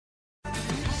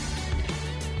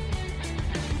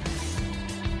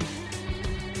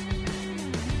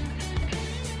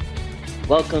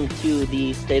Welcome to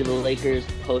the State of the Lakers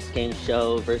post-game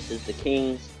show versus the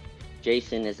Kings.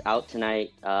 Jason is out tonight.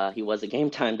 He was a game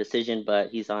time decision, but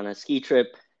he's on a ski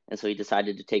trip, and so he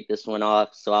decided to take this one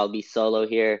off. So I'll be solo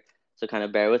here. So kind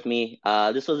of bear with me.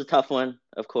 This was a tough one,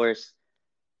 of course.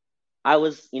 I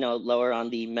was, lower on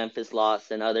the Memphis loss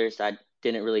than others. I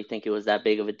didn't really think it was that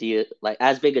big of a deal, like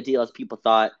as big a deal as people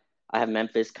thought. I have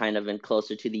Memphis kind of in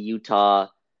closer to the Utah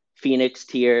Phoenix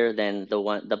tier than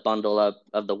the bundle up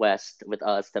of the West with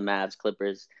us, the Mavs,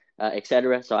 Clippers,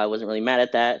 etc. So I wasn't really mad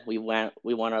at that. We won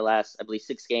our last, I believe,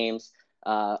 6 games,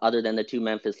 other than the 2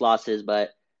 Memphis losses.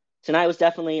 But tonight was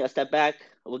definitely a step back.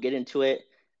 We'll get into it.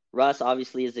 Russ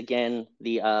obviously is again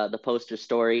the poster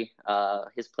story.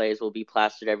 His plays will be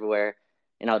plastered everywhere,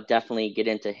 and I'll definitely get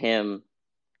into him.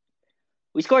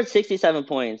 We scored 67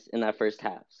 points in that first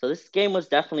half, so this game was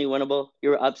definitely winnable. You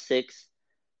were up 6.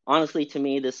 Honestly, to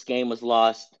me, this game was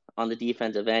lost on the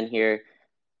defensive end here.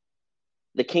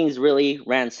 The Kings really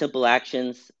ran simple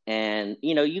actions, and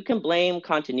you can blame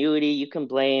continuity, you can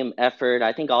blame effort.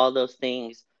 I think all of those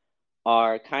things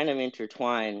are kind of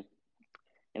intertwined,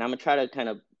 and I'm gonna try to kind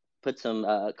of put some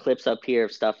clips up here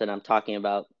of stuff that I'm talking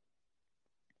about.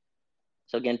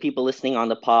 So again, people listening on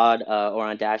the pod or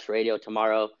on Dash Radio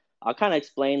tomorrow, I'll kind of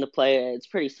explain the play. It's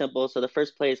pretty simple. So the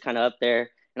first play is kind of up there,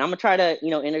 and I'm gonna try to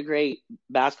integrate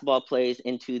basketball plays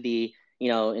into the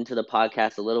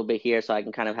podcast a little bit here, so I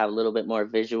can kind of have a little bit more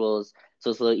visuals,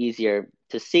 so it's a little easier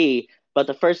to see. But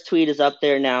the first tweet is up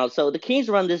there now. So the Kings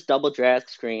run this double drag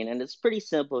screen, and it's pretty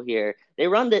simple here. They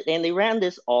ran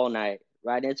this all night,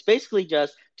 right? And it's basically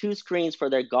just 2 screens for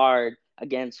their guard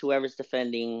against whoever's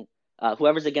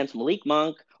against Malik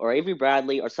Monk or Avery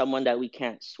Bradley or someone that we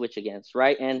can't switch against,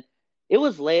 right? And it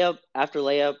was layup after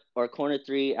layup or corner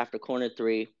three after corner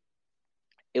three.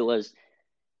 It was,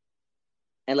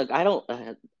 and look, I don't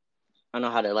know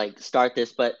how to like start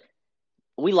this, but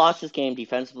we lost this game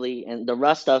defensively, and the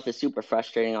Russ stuff is super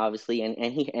frustrating, obviously,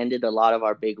 and he ended a lot of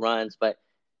our big runs, but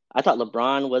I thought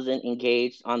LeBron wasn't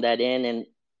engaged on that end, and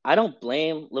I don't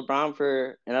blame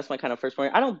LeBron and that's my kind of first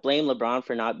point. I don't blame LeBron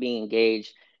for not being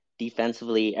engaged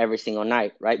defensively every single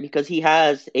night, right? Because he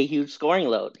has a huge scoring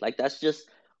load. Like that's just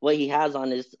what he has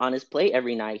on his plate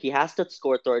every night. He has to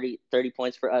score 30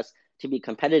 points for us to be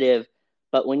competitive.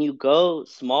 But when you go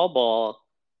small ball,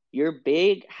 your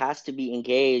big has to be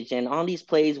engaged. And on these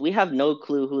plays, we have no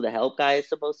clue who the help guy is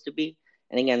supposed to be.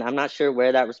 And again, I'm not sure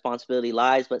where that responsibility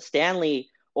lies, but Stanley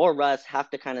or Russ have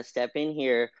to kind of step in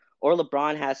here, or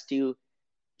LeBron has to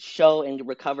show and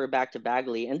recover back to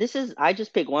Bagley. And I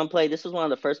just picked one play. This was one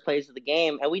of the first plays of the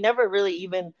game, and we never really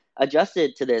even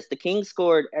adjusted to this. The Kings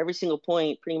scored every single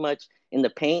point pretty much in the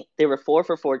paint. They were 4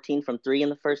 for 14 from 3 in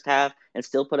the first half and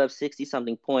still put up 60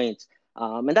 something points.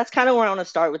 And that's kind of where I want to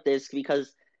start with this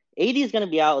because AD is going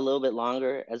to be out a little bit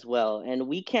longer as well. And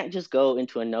we can't just go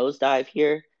into a nosedive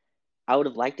here. I would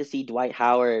have liked to see Dwight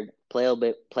Howard play a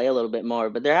little bit more,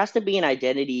 but there has to be an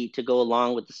identity to go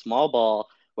along with the small ball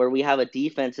where we have a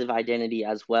defensive identity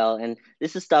as well. And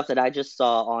this is stuff that I just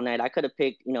saw all night. I could have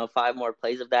picked, 5 more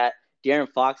plays of that.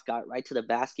 De'Aaron Fox got right to the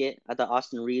basket. I thought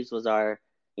Austin Reeves was our,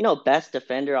 best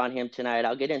defender on him tonight.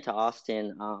 I'll get into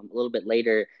Austin a little bit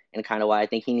later and kind of why I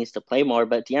think he needs to play more.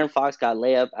 But De'Aaron Fox got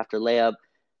layup after layup.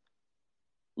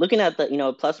 Looking at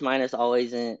the plus minus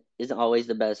always isn't always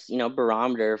the best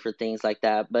barometer for things like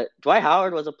that, but Dwight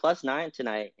Howard was a +9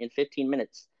 tonight in 15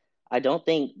 minutes. I don't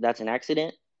think that's an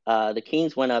accident. The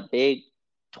Kings went up big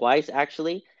twice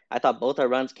actually. I thought both our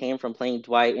runs came from playing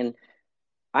Dwight, and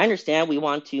I understand we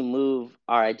want to move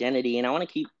our identity, and I want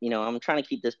to keep I'm trying to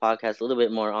keep this podcast a little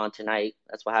bit more on tonight.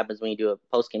 That's what happens when you do a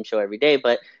post game show every day,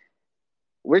 but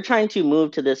we're trying to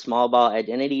move to this small ball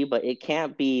identity, but it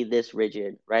can't be this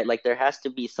rigid, right? Like there has to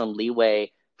be some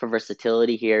leeway for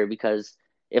versatility here because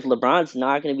if LeBron's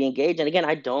not going to be engaged, and again,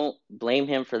 I don't blame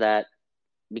him for that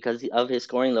because of his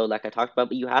scoring load, like I talked about,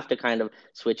 but you have to kind of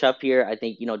switch up here. I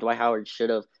think, Dwight Howard should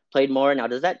have played more. Now,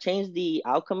 does that change the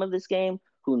outcome of this game?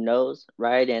 Who knows,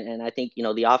 right? And I think,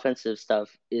 the offensive stuff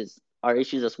is our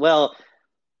issues as well.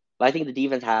 But I think the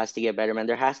defense has to get better, man.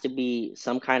 There has to be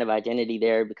some kind of identity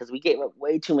there because we gave up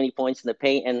way too many points in the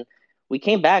paint, and we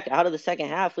came back out of the second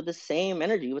half with the same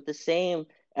energy, with the same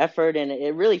effort, and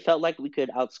it really felt like we could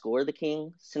outscore the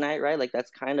Kings tonight, right? Like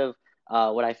that's kind of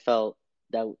what I felt.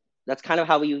 That's kind of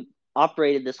how we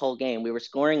operated this whole game. We were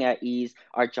scoring at ease.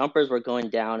 Our jumpers were going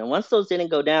down, and once those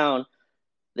didn't go down,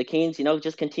 the Kings,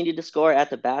 just continued to score at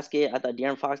the basket. I thought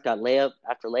De'Aaron Fox got layup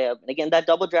after layup. And again, that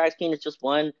double drag scheme is just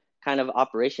one kind of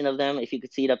operation of them. If you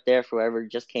could see it up there for whoever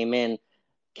just came in,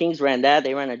 Kings ran that.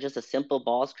 They ran just a simple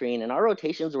ball screen, and our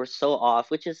rotations were so off,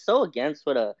 which is so against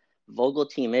what a Vogel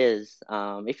team is.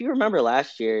 If you remember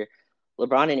last year,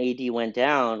 LeBron and AD went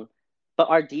down, but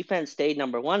our defense stayed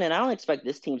number one. And I don't expect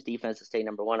this team's defense to stay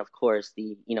number one. Of course,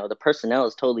 the personnel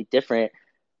is totally different,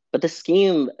 but the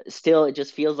scheme still, it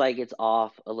just feels like it's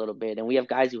off a little bit. And we have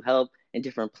guys who help in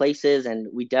different places, and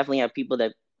we definitely have people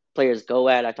that players go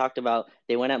at. I talked about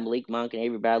they went at Malik Monk and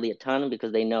Avery Bradley a ton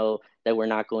because they know that we're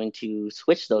not going to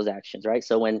switch those actions, right?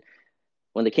 So when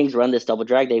the Kings run this double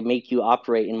drag, they make you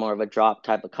operate in more of a drop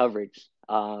type of coverage.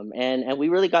 And we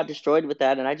really got destroyed with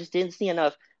that. And I just didn't see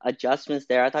enough adjustments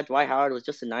there. I thought Dwight Howard was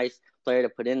just a nice player to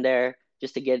put in there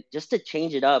just to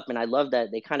change it up. And I love that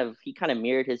he kind of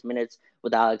mirrored his minutes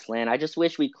with Alex Len. I just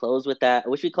wish we closed with that. I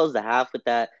wish we closed the half with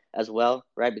that as well,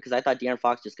 right? Because I thought De'Aaron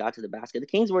Fox just got to the basket. The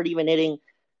Kings weren't even hitting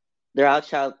their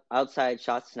outside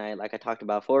shots tonight, like I talked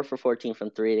about, 4 for 14 from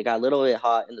three. They got a little bit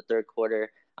hot in the third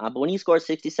quarter. But when you score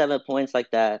 67 points like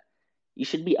that, you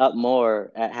should be up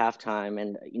more at halftime.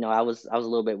 And I was a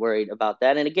little bit worried about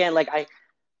that. And again, like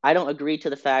I don't agree to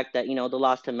the fact that the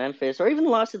loss to Memphis or even the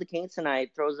loss to the Kings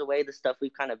tonight throws away the stuff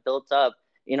we've kind of built up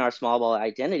in our small ball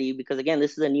identity. Because again,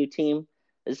 this is a new team.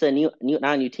 This is a new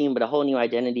not a new team, but a whole new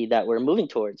identity that we're moving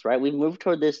towards. Right? We've moved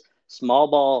toward this small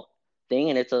ball thing,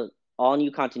 and it's a all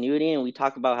new continuity. And we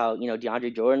talk about how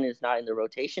DeAndre Jordan is not in the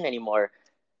rotation anymore.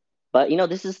 But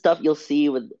this is stuff you'll see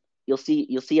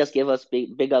us give up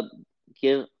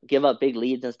big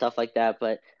leads and stuff like that.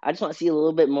 But I just want to see a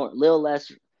little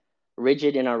less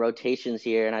rigid in our rotations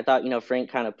here. And I thought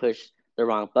Frank kind of pushed the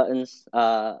wrong buttons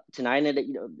tonight. And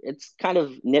it's kind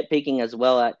of nitpicking as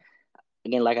well.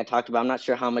 Again, like I talked about, I'm not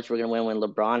sure how much we're going to win when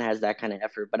LeBron has that kind of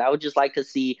effort. But I would just like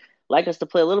us to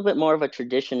play a little bit more of a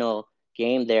traditional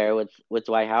game there with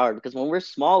Dwight Howard, because when we're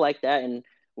small like that and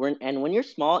when you're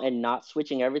small and not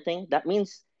switching everything, that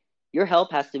means your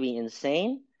help has to be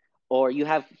insane, or you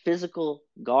have physical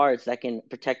guards that can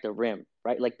protect the rim,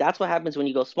 right? Like that's what happens when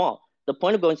you go small. The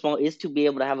point of going small is to be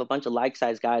able to have a bunch of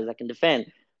like-sized guys that can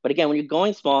defend. But again, when you're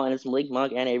going small and it's Malik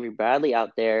Monk and Avery Bradley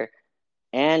out there,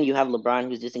 and you have LeBron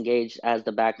who's disengaged as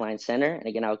the backline center. And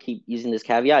again, I'll keep using this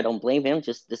caveat. I don't blame him.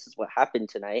 Just this is what happened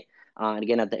tonight. And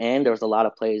again, at the end, there was a lot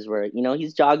of plays where,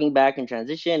 he's jogging back in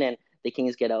transition and the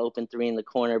Kings get an open three in the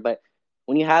corner. But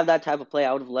when you have that type of play,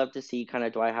 I would have loved to see kind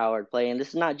of Dwight Howard play. And this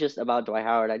is not just about Dwight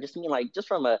Howard. I just mean like just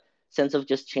from a sense of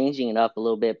just changing it up a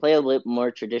little bit, play a little bit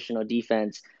more traditional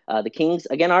defense. The Kings,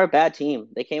 again, are a bad team.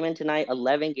 They came in tonight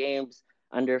 11 games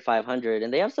under 500,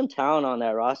 and they have some talent on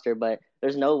that roster, but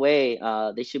there's no way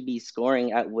they should be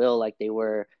scoring at will like they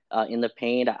were in the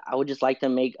paint. I would just like to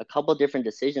make a couple different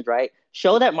decisions, right?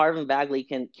 Show that Marvin Bagley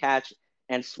can catch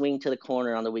and swing to the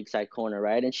corner on the weak side corner,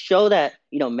 right? And show that,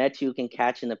 Metu can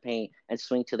catch in the paint and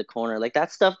swing to the corner. Like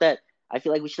that's stuff that I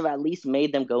feel like we should have at least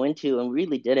made them go into, and we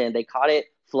really didn't. They caught it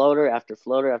floater after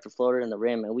floater after floater in the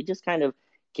rim, and we just kind of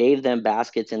gave them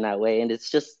baskets in that way. And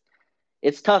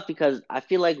it's tough because I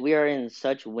feel like we are in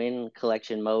such win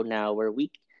collection mode now where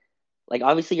like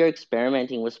obviously you're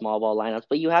experimenting with small ball lineups,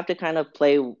 but you have to kind of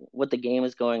play what the game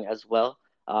is going as well.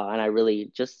 And I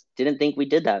really just didn't think we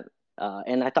did that.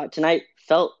 And I thought tonight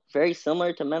felt very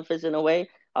similar to Memphis in a way.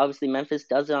 Obviously, Memphis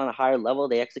does it on a higher level.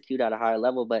 They execute at a higher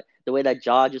level, but the way that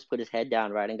Ja just put his head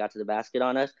down, right, and got to the basket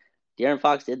on us, De'Aaron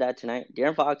Fox did that tonight.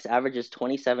 De'Aaron Fox averages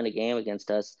 27 a game against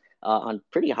us on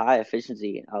pretty high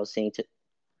efficiency. I was seeing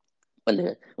when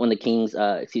the Kings,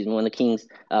 when the Kings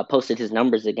posted his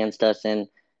numbers against us, and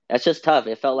that's just tough.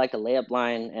 It felt like a layup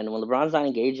line, and when LeBron's not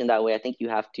engaged in that way, I think you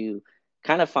have to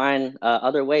kind of find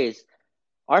other ways.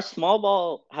 Our small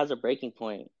ball has a breaking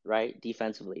point, right?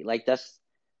 Defensively, like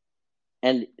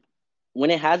and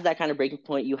when it has that kind of breaking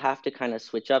point, you have to kind of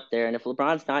switch up there. And if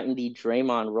LeBron's not in the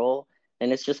Draymond role,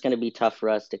 then it's just going to be tough for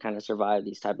us to kind of survive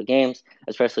these type of games,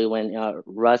 especially when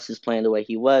Russ is playing the way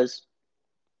he was.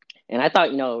 And I thought,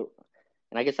 and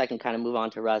I guess I can kind of move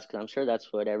on to Russ because I'm sure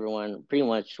that's what everyone pretty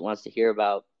much wants to hear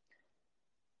about.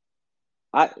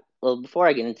 Before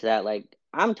I get into that, like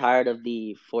I'm tired of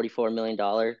the $44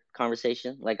 million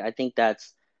conversation. Like I think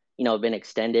that's been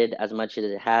extended as much as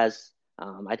it has.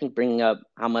 I think bringing up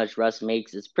how much Russ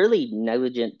makes is pretty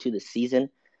negligent to the season.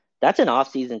 That's an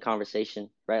off-season conversation,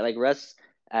 right? Like Russ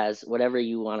as whatever if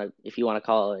you want to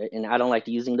call it. And I don't like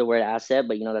using the word asset,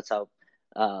 but that's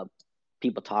how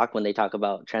people talk when they talk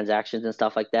about transactions and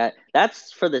stuff like that.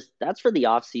 That's for the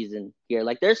off season here.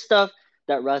 Like there's stuff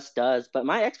that Russ does, but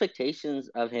my expectations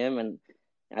of him, and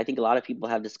I think a lot of people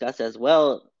have discussed as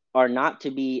well, are not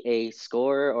to be a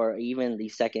scorer or even the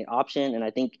second option. And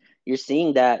I think you're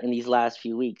seeing that in these last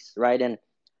few weeks, right? And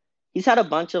he's had a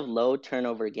bunch of low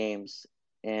turnover games.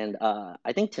 And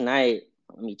I think tonight,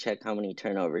 let me check how many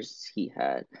turnovers he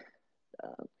had.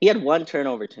 He had one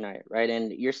turnover tonight, right?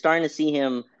 And you're starting to see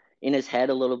him in his head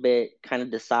a little bit, kind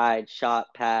of decide shot,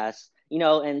 pass,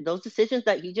 and those decisions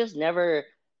that he just never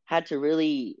had to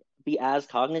really be as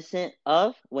cognizant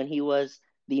of when he was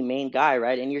the main guy,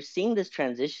 right? And you're seeing this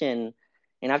transition,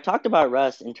 and I've talked about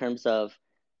Russ in terms of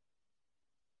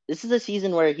this is a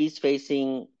season where he's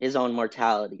facing his own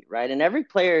mortality, right? And every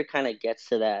player kind of gets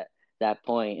to that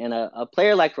point. And a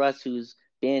player like Russ, who's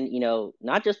been,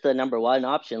 not just the number one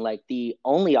option, like the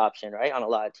only option, right, on a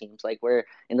lot of teams, like where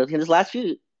in his last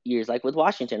few years, like with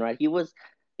Washington, right, he was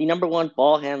the number one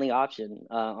ball handling option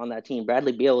on that team.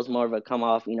 Bradley Beal was more of a come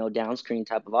off, down screen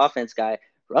type of offense guy.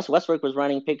 Russ Westbrook was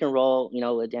running pick and roll,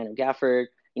 with Daniel Gafford,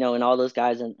 and all those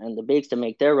guys and the bigs to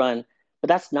make their run. But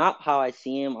that's not how I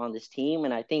see him on this team.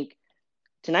 And I think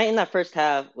tonight in that first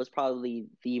half was probably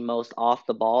the most off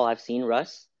the ball I've seen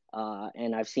Russ.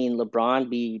 And I've seen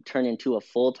LeBron be turned into a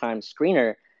full time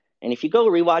screener. And if you go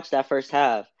rewatch that first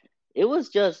half, it was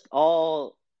just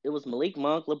it was Malik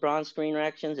Monk LeBron screen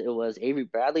actions. It was Avery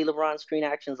Bradley LeBron screen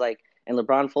actions, and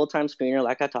LeBron full time screener,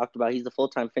 like I talked about. He's the full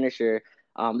time finisher.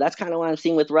 That's kind of what I'm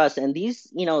seeing with Russ. And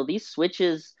these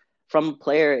switches from a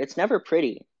player, it's never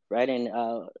pretty, right? And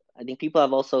I think people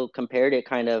have also compared it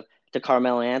kind of to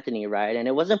Carmelo Anthony, right? And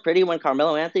it wasn't pretty when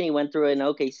Carmelo Anthony went through it in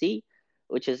OKC,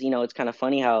 which is, it's kind of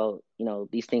funny how,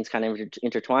 these things kind of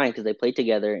intertwine because they played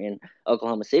together in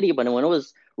Oklahoma City. But when it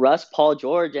was Russ, Paul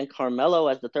George, and Carmelo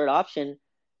as the third option,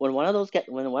 when one of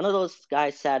those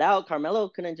guys sat out, Carmelo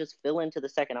couldn't just fill into the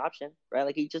second option, right?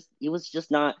 Like he was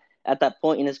just not at that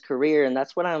point in his career, and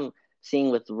that's what I'm seeing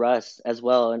with Russ as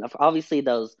well. And obviously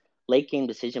those late game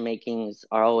decision makings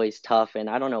are always tough, and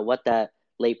I don't know what that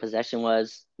late possession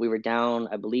was. We were down,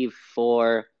 I believe,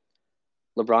 4.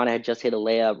 LeBron had just hit a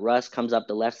layup. Russ comes up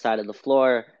the left side of the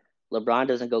floor. LeBron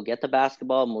doesn't go get the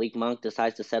basketball. Malik Monk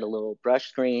decides to set a little brush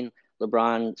screen.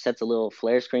 LeBron sets a little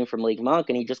flare screen for Malik Monk,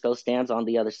 and he just stands on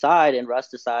the other side. And Russ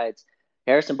decides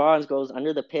Harrison Barnes goes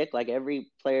under the pick like every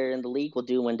player in the league will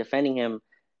do when defending him.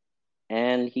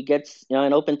 And he gets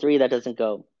an open three that doesn't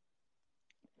go.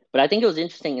 But I think it was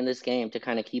interesting in this game to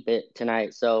kind of keep it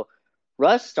tonight. So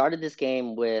Russ started this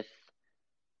game with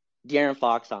De'Aaron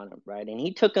Fox on him, right? And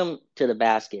he took him to the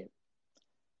basket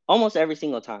almost every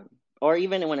single time, or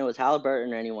even when it was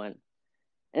Halliburton or anyone.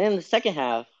 And in the second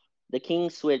half, the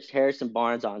Kings switched Harrison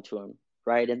Barnes onto him,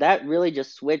 right? And that really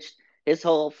just switched his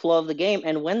whole flow of the game.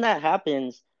 And when that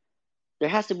happens, there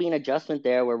has to be an adjustment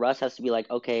there where Russ has to be like,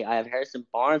 okay, I have Harrison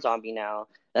Barnes on me now.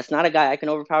 That's not a guy I can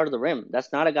overpower to the rim.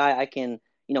 That's not a guy I can,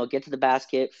 get to the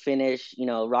basket, finish,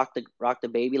 rock the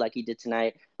baby like he did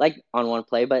tonight, like on one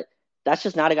play. But that's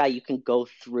just not a guy you can go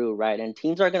through, right? And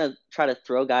teams are going to try to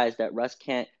throw guys that Russ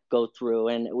can't go through.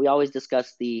 And we always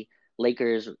discuss the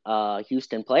Lakers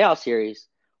Houston playoff series.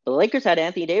 But the Lakers had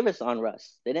Anthony Davis on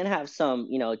Russ. They didn't have some,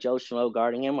 Joe Schmo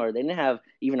guarding him, or they didn't have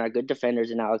even our good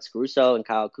defenders in Alex Caruso and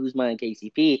Kyle Kuzma and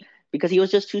KCP because he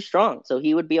was just too strong. So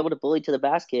he would be able to bully to the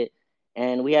basket.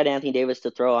 And we had Anthony Davis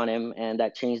to throw on him, and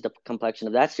that changed the complexion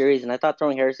of that series. And I thought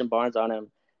throwing Harrison Barnes on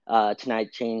him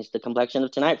tonight changed the complexion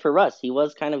of tonight for Russ. He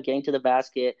was kind of getting to the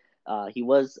basket. He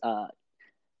was,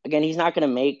 again, he's not going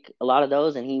to make a lot of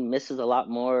those, and he misses a lot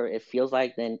more, it feels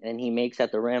like, than he makes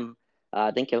at the rim.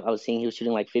 I think I was seeing he was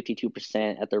shooting like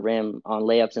 52% at the rim on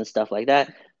layups and stuff like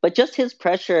that. But just his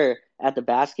pressure at the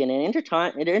basket, and it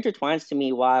intertwines to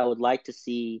me why I would like to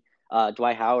see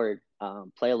Dwight Howard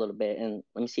play a little bit. And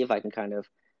let me see if I can kind of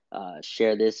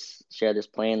share this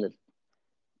play in the.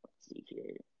 Let's see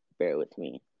here. Bear with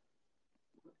me.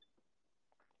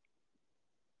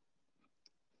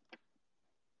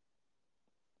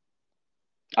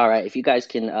 All right, if you guys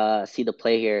can see the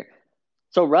play here.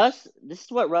 So Russ, this is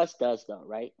what Russ does though,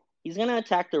 right? He's gonna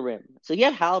attack the rim. So he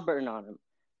had Halliburton on him,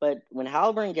 but when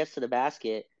Halliburton gets to the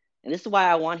basket, and this is why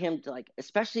I want him to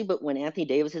especially but when Anthony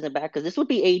Davis isn't back, because this would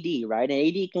be AD, right? And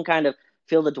AD can kind of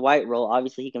fill the Dwight role.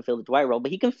 Obviously, he can fill the Dwight role,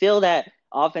 but he can fill that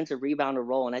offensive rebounder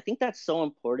role, and I think that's so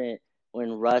important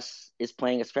when Russ is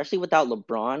playing, especially without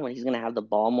LeBron, when he's gonna have the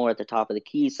ball more at the top of the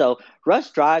key. So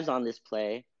Russ drives on this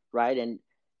play, right? And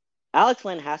Alex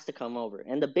Len has to come over,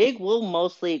 and the big will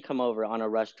mostly come over on a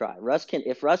rush drive.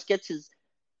 If Russ gets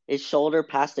his shoulder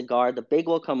past the guard, the big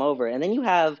will come over, and then you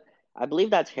have, I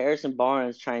believe that's Harrison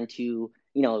Barnes trying to,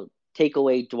 take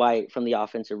away Dwight from the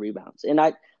offensive rebounds. And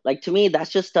to me, that's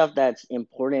just stuff that's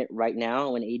important right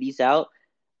now when AD's out.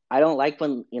 I don't like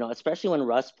when, especially when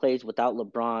Russ plays without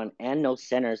LeBron and no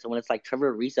center. So when it's like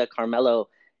Trevor Ariza, Carmelo,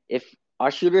 if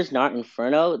our shooter's not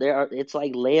Inferno, it's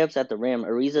like layups at the rim.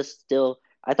 Ariza's still,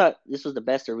 I thought this was the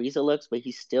best Ariza looks, but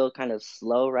he's still kind of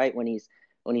slow, right? When he's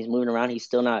moving around, he's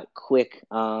still not quick.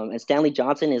 And Stanley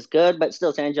Johnson is good, but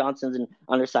still Stanley Johnson's an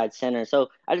underside center. So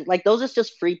those are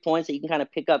just free points that you can kind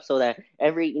of pick up so that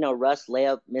every, Russ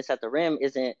layup miss at the rim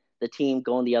isn't the team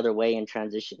going the other way in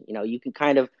transition. You can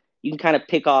kind of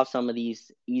pick off some of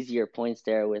these easier points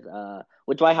there with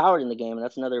Dwight Howard in the game, and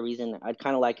that's another reason I'd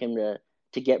kind of like him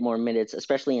to get more minutes,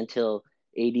 especially until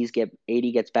AD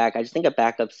gets back. I just think a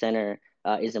backup center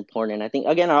is important. And I think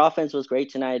again our offense was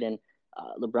great tonight, and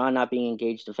LeBron not being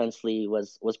engaged defensively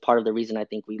was part of the reason I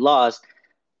think we lost.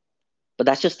 But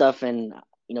that's just stuff, and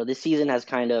this season has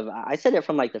kind of, I said it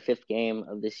from like the fifth game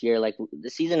of this year, like the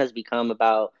season has become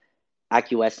about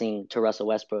acquiescing to Russell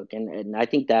Westbrook, and I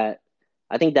think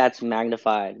that's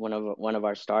magnified when one of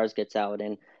our stars gets out.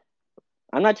 And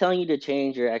I'm not telling you to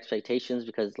change your expectations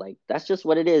because like that's just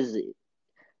what it is.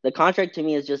 The contract to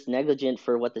me is just negligent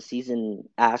for what the season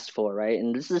asked for, right?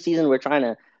 And this is a season we're trying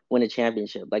to win a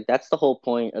championship. Like that's the whole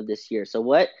point of this year. So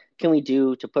what can we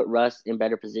do to put Russ in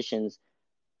better positions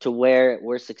to where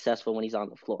we're successful when he's on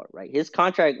the floor, right? His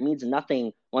contract means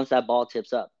nothing once that ball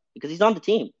tips up because he's on the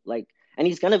team. Like, and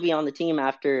he's gonna be on the team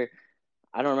after,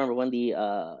 I don't remember when the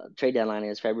trade deadline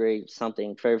is, February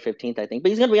something, February 15th, I think. But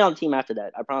he's gonna be on the team after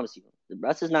that. I promise you.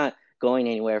 Russ is not going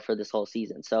anywhere for this whole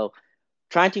season. So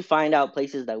trying to find out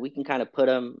places that we can kind of put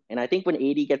him. And I think when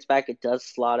AD gets back, it does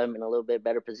slot him in a little bit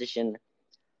better position.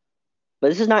 But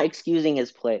this is not excusing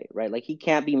his play, right? Like he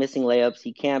can't be missing layups.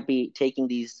 He can't be taking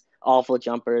these awful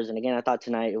jumpers. And again, I thought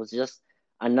tonight it was just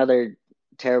another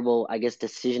terrible, I guess,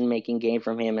 decision-making game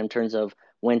from him in terms of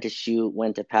when to shoot,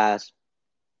 when to pass.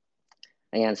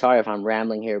 Again, sorry if I'm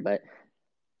rambling here, but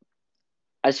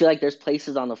I just feel like there's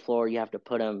places on the floor you have to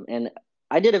put him. And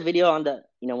I did a video on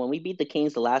when we beat the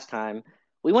Kings the last time,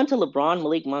 we went to LeBron,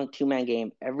 Malik Monk two-man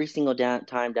game every single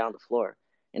time down the floor.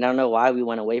 And I don't know why we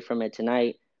went away from it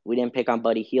tonight. We didn't pick on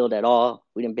Buddy Hield at all.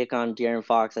 We didn't pick on De'Aaron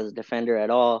Fox as a defender at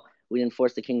all. We didn't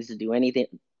force the Kings to do any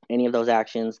of those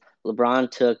actions. LeBron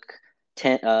took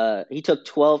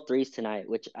 12 threes tonight,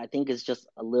 which I think is just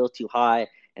a little too high.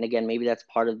 And again, maybe that's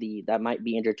part of that might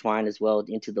be intertwined as well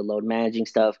into the load managing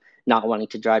stuff, not wanting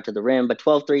to drive to the rim. But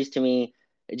 12 threes to me,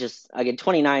 I get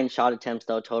 29 shot attempts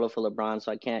though total for LeBron,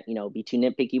 so I can't, be too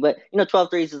nitpicky. But 12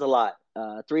 threes is a lot.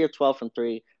 3 of 12 from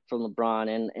three from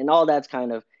LeBron, and all that's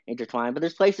kind of intertwined. But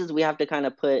there's places we have to kind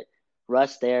of put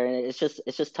Russ there, and it's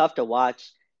just tough to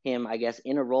watch him, I guess,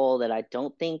 in a role that I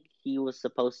don't think he was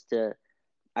supposed to,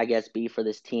 I guess, be for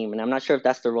this team. And I'm not sure if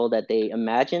that's the role that they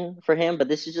imagine for him, but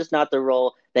this is just not the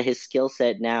role that his skill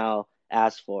set now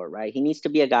asks for, right? He needs to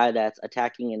be a guy that's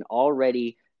attacking an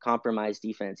already compromised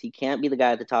defense. He can't be the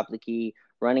guy at the top of the key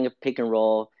running a pick and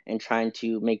roll and trying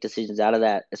to make decisions out of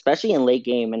that, especially in late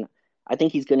game. And I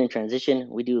think he's good in transition.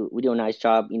 We do a nice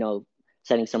job,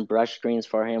 setting some brush screens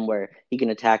for him where he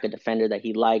can attack a defender that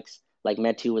he likes. Like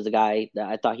Metu was a guy that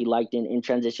I thought he liked in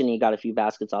transition. He got a few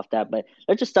baskets off that, but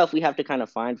that's just stuff we have to kind of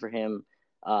find for him,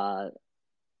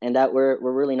 and that we're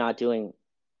really not doing.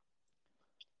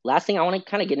 Last thing I want to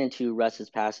kind of get into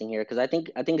Russ's passing here because I think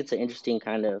it's an interesting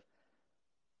kind of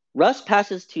Russ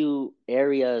passes to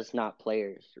areas, not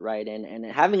players, right? And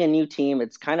having a new team,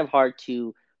 it's kind of hard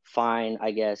to find,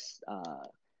 I guess.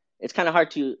 It's kind of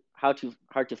hard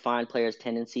to find players'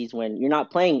 tendencies when you're not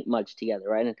playing much together,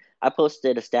 right? And I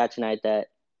posted a stat tonight that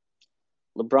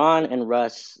LeBron and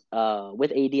Russ,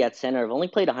 with AD at center, have only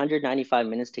played 195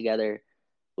 minutes together,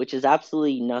 which is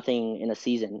absolutely nothing in a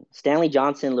season. Stanley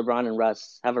Johnson, LeBron, and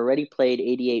Russ have already played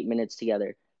 88 minutes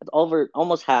together. That's over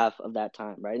almost half of that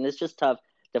time, right? And it's just tough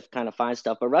to kind of find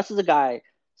stuff. But Russ is a guy,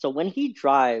 so when he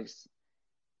drives,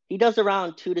 he does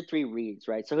around 2 to 3 reads,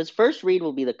 right? So his first read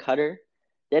will be the cutter,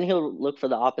 then he'll look for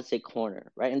the opposite corner,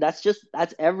 right? And that's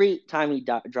every time he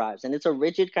drives. And it's a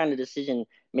rigid kind of decision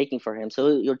making for him.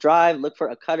 So you'll drive, look for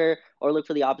a cutter, or look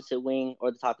for the opposite wing or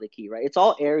the top of the key, right? It's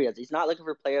all areas. He's not looking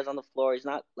for players on the floor. He's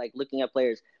not like looking at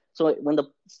players. So when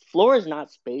the floor is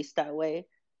not spaced that way,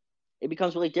 it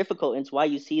becomes really difficult. And it's why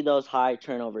you see those high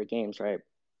turnover games, right?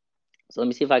 So let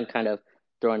me see if I can kind of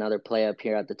throw another play up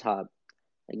here at the top.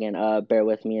 Again, bear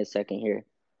with me a second here.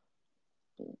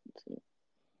 Let's see.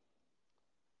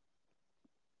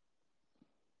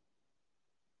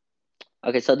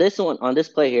 Okay, so this one on this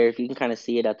play here, if you can kind of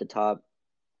see it at the top,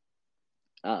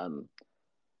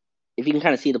 if you can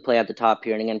kind of see the play at the top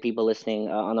here, and again, people listening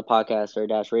on the podcast or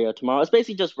Dash Radio tomorrow, it's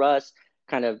basically just Russ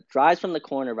kind of drives from the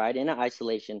corner, right, in an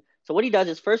isolation. So what he does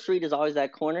is first read is always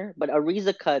that corner, but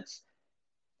Ariza cuts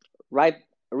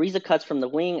from the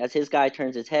wing as his guy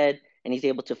turns his head, and he's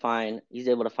able to find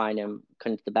him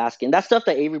cutting to the basket. And that's stuff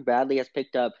that Avery Bradley has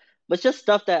picked up, but it's just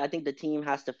stuff that I think the team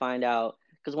has to find out.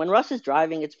 Because when Russ is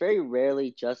driving, it's very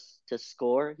rarely just to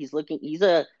score. He's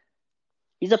a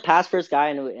pass first guy,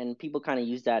 and people kind of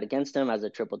use that against him as a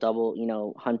triple double,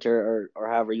 hunter or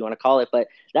however you want to call it. But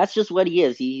that's just what he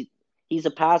is. He he's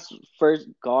a pass first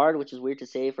guard, which is weird to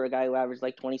say for a guy who averaged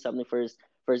like 20 something for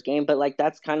his game, but like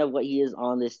that's kind of what he is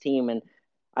on this team. And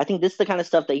I think this is the kind of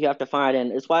stuff that you have to find,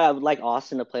 and it's why I would like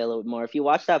Austin to play a little bit more. If you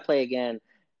watch that play again,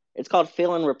 it's called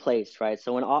fill and replace, right?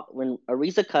 So when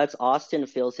Ariza cuts, Austin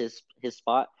fills his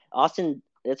spot. Austin,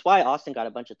 that's why Austin got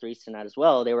a bunch of threes tonight as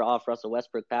well. They were off Russell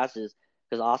Westbrook passes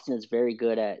because Austin is very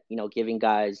good at giving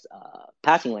guys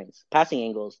passing lanes, passing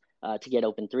angles to get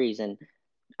open threes, and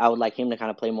I would like him to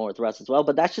kind of play more with Russ as well.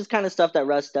 But that's just kind of stuff that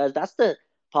Russ does. That's the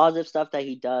positive stuff that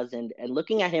he does, and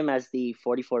looking at him as the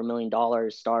 $44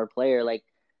 million star player, like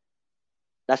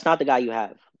that's not the guy you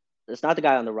have. That's not the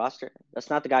guy on the roster. That's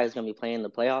not the guy who's going to be playing in the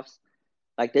playoffs.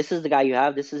 Like this is the guy you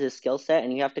have. This is his skill set,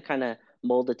 and you have to kind of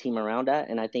mold the team around that.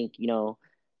 And I think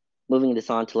moving this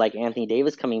on to like Anthony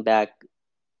Davis coming back,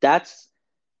 that's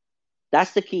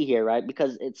that's the key here, right?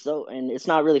 Because it's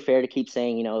not really fair to keep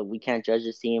saying we can't judge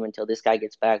this team until this guy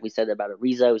gets back. We said that about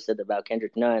Ariza, we said that about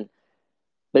Kendrick Nunn,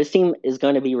 but this team is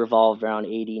going to be revolved around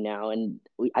AD now, and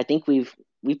I think we've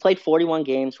played 41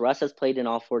 games. Russ has played in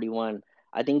all 41.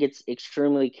 I think it's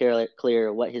extremely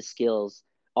clear what his skills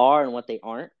are and what they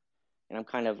aren't. And I'm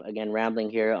kind of again rambling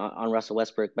here on Russell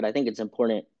Westbrook, but I think it's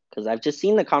important because I've just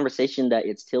seen the conversation that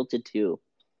it's tilted to,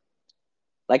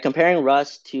 like comparing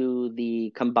Russ to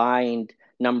the combined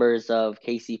numbers of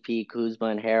KCP, Kuzma,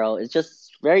 and Harrell is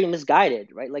just very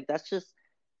misguided, right? Like that's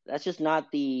just not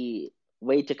the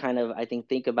way to kind of I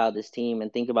think about this team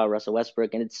and think about Russell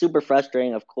Westbrook, and it's super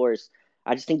frustrating. Of course,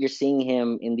 I just think you're seeing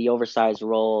him in the oversized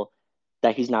role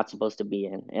that he's not supposed to be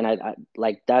in, and I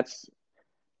like that's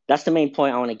the main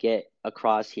point I want to get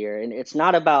across here. And it's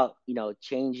not about,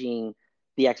 changing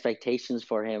the expectations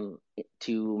for him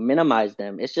to minimize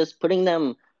them. It's just putting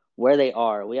them where they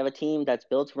are. We have a team that's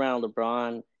built around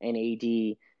LeBron and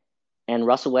AD, and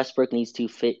Russell Westbrook needs to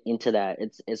fit into that.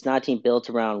 It's not a team built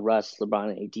around Russ,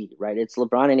 LeBron, and AD, right? It's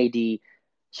LeBron and AD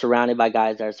surrounded by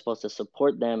guys that are supposed to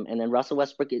support them, and then Russell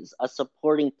Westbrook is a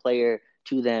supporting player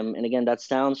to them. And again, that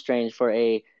sounds strange for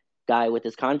a guy with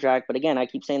his contract, but again, I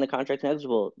keep saying the contract's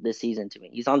negligible this season to me.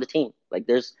 He's on the team. Like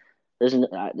there's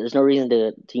no reason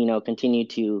to continue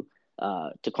to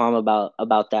qualm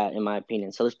about that in my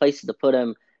opinion. So there's places to put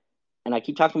him, and I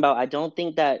keep talking about I don't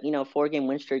think that 4 game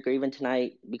win streak or even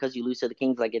tonight because you lose to the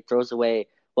Kings, like it throws away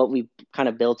what we kind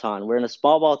of built on. We're in a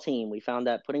small ball team. We found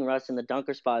that putting Russ in the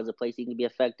dunker spot is a place he can be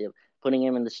effective. Putting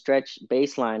him in the stretch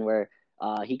baseline where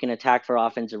he can attack for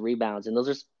offensive rebounds, and those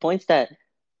are points that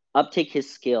uptake his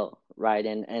skill, right?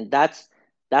 And that's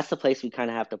the place we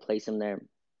kind of have to place him there.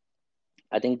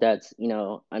 I think that's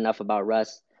enough about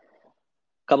Russ.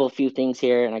 A couple of few things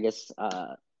here, and I guess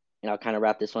I'll kind of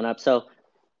wrap this one up. So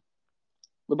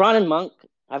LeBron and Monk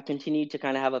have continued to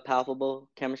kind of have a palpable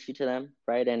chemistry to them,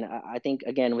 right? And I think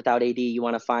again, without AD, you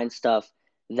want to find stuff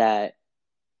that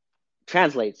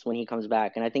translates when he comes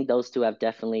back, and I think those two have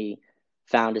definitely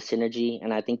found a synergy,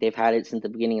 and I think they've had it since the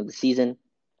beginning of the season.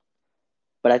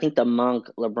 But I think the Monk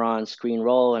LeBron screen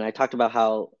roll, and I talked about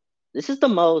how this is the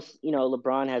most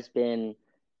LeBron has been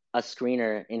a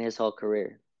screener in his whole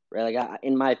career, right? Like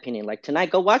in my opinion, like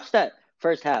tonight, go watch that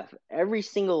first half. Every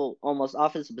single almost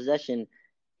offensive possession,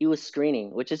 he was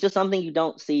screening, which is just something you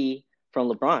don't see from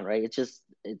LeBron, right?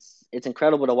 It's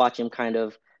incredible to watch him kind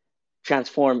of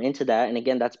transform into that. And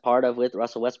again, that's part of with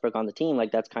Russell Westbrook on the team.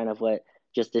 Like that's kind of what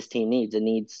just this team needs. It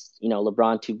needs,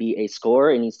 LeBron to be a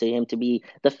scorer. It needs to him to be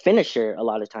the finisher a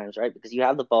lot of times, right? Because you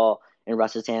have the ball in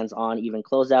Russ's hands on even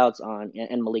closeouts on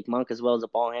and Malik Monk as well as a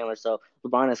ball handler. So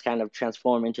LeBron has kind of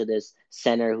transformed into this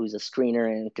center who's a screener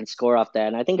and can score off that.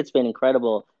 And I think it's been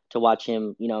incredible to watch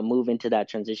him, move into that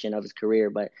transition of his career.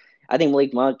 But I think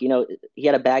Malik Monk, he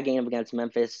had a bad game against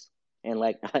Memphis. And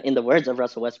like in the words of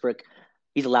Russell Westbrook,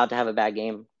 he's allowed to have a bad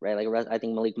game, right? Like I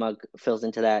think Malik Monk fills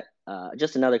into that.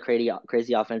 Just another crazy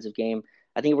offensive game.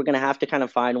 I think we're gonna have to kind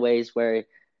of find ways where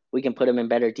we can put him in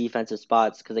better defensive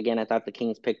spots because again, I thought the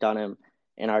Kings picked on him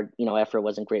and our effort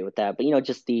wasn't great with that. But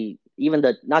just the even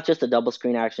the not just the double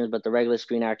screen actions, but the regular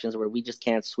screen actions where we just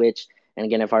can't switch. And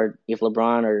again, if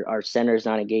LeBron or our center is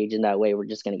not engaged in that way, we're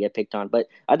just going to get picked on. But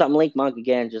I thought Malik Monk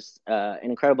again, just an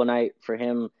incredible night for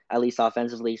him, at least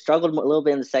offensively. Struggled a little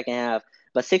bit in the second half,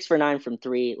 but 6 for 9 from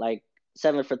three, like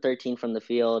 7 for 13 from the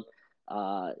field.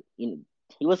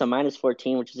 He was a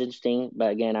 -14, which is interesting.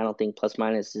 But again, I don't think plus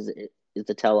minus is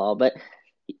the tell all. But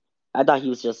I thought he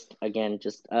was just again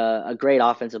just a great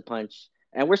offensive punch,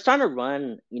 and we're starting to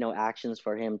run actions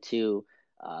for him too,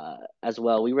 as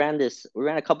well. We ran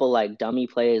a couple like dummy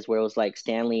plays where it was like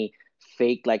Stanley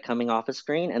fake like coming off a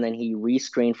screen, and then he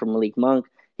re-screened from Malik Monk.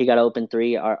 He got open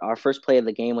three. Our first play of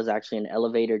the game was actually an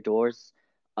elevator doors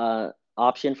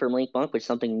option for Malik Monk, which is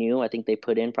something new I think they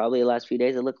put in probably the last few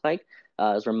days. It looked like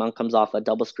is where Monk comes off a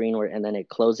double screen where and then it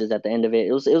closes at the end of it.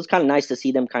 It was kind of nice to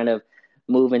see them kind of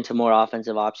move into more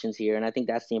offensive options here, and I think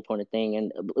that's the important thing.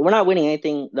 And we're not winning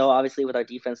anything though, obviously, with our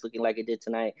defense looking like it did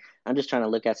tonight. I'm just trying to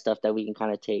look at stuff that we can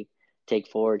kind of take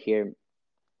forward here.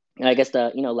 And I guess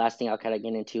the last thing I'll kind of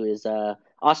get into is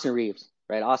Austin Reaves,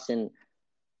 right? Austin,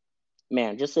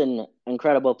 man, just an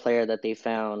incredible player that they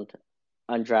found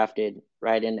undrafted,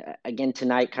 right? And again,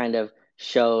 tonight kind of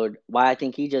showed why I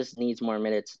think he just needs more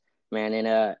minutes, man.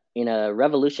 In a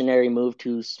revolutionary move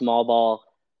to small ball,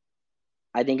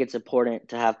 I think it's important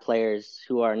to have players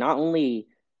who are not only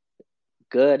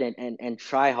good and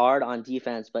try hard on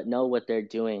defense, but know what they're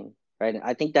doing, right? And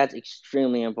I think that's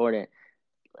extremely important.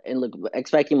 And look,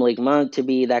 expecting Malik Monk to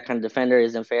be that kind of defender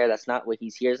isn't fair. That's not what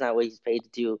he's here. It's not what he's paid to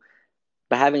do.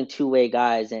 But having two-way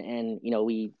guys and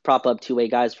we prop up two-way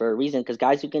guys for a reason because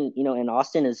guys who can, and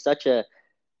Austin is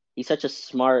he's such a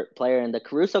smart player and the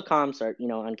Caruso comps are,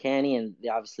 uncanny and they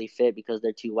obviously fit because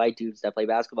they're two white dudes that play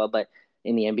basketball, but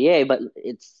in the NBA, but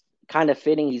it's kind of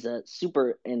fitting. He's a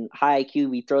super and high IQ.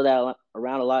 We throw that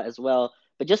around a lot as well,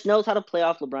 but just knows how to play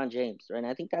off LeBron James, right? And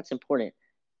I think that's important.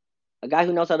 A guy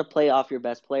who knows how to play off your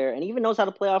best player and even knows how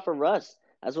to play off of Russ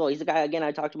as well. He's a guy, again,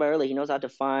 I talked about earlier. He knows how to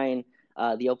find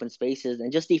the open spaces.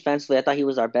 And just defensively, I thought he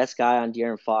was our best guy on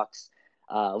De'Aaron Fox,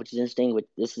 which is interesting.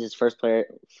 This is his first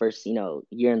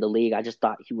year in the league. I just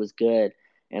thought he was good.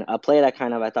 And a play that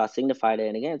kind of, I thought, signified it.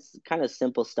 And again, it's kind of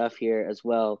simple stuff here as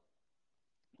well.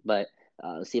 But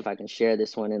let's see if I can share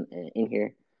this one in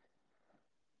here.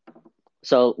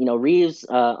 So, Reaves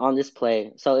on this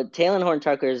play. So, Talen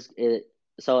Horton-Tucker's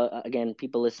so again,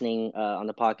 people listening on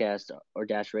the podcast or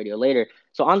Dash Radio later.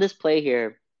 So on this play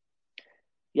here,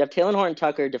 you have Talen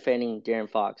Horton-Tucker defending De'Aaron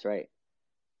Fox, right?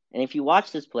 And if you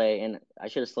watch this play, and I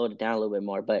should have slowed it down a little bit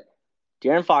more, but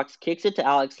De'Aaron Fox kicks it to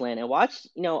Alex Len and watch,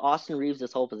 Austin Reaves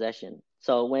this whole possession.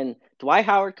 So when Dwight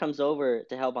Howard comes over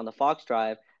to help on the Fox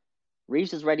drive,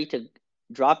 Reaves is ready to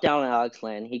drop down on Alex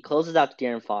Len. He closes out to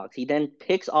De'Aaron Fox. He then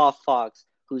picks off Fox,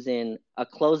 who's in a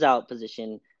closeout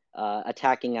position,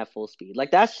 attacking at full speed.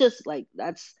 Like that's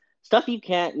stuff you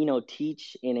can't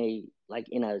teach in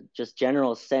a just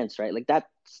general sense, right? Like that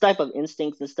type of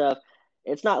instincts and stuff.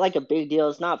 It's not like a big deal.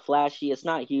 It's not flashy. It's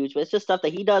not huge, but it's just stuff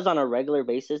that he does on a regular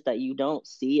basis that you don't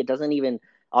see. It doesn't even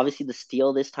obviously the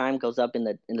steal this time goes up in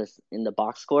the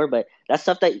box score, but that's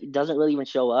stuff that doesn't really even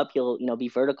show up. He'll be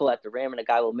vertical at the rim and a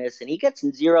guy will miss, and he gets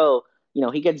zero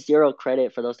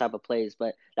credit for those type of plays.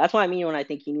 But that's what I mean when I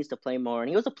think he needs to play more. And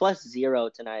he was a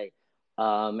 +0 tonight.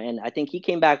 And I think he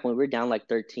came back when we were down like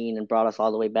 13 and brought us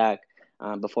all the way back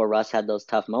before Russ had those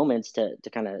tough moments to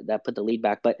kind of that put the lead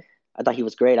back. But I thought he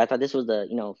was great. I thought this was the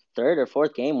third or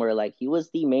fourth game where like he was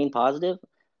the main positive.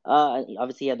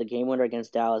 Obviously he had the game winner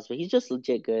against Dallas, but he's just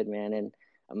legit good, man.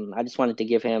 And I just wanted to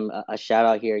give him a shout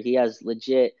out here. He has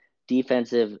legit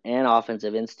defensive and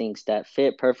offensive instincts that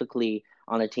fit perfectly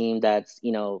on a team that's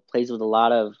plays with a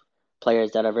lot of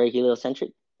players that are very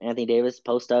heliocentric. Anthony Davis,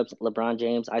 post ups, LeBron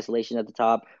James, isolation at the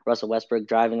top, Russell Westbrook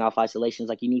driving off isolations.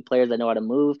 Like you need players that know how to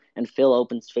move and fill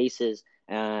open spaces,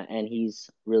 and he's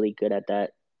really good at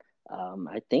that.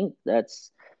 I think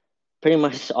that's pretty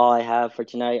much all I have for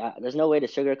tonight. There's no way to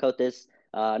sugarcoat this.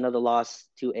 Another loss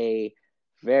to a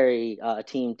very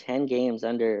team 10 games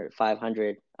under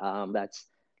 500. That's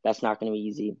not going to be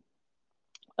easy.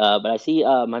 But I see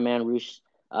my man Roosh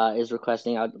is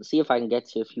requesting. I'll see if I can get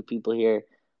to a few people here.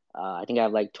 I think I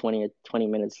have like 20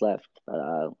 minutes left.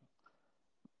 I'll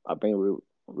bring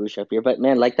Roosh up here. But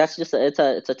man, like that's just it's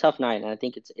a tough night, and I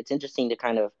think it's interesting to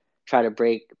kind of try to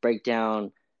break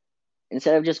down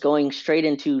instead of just going straight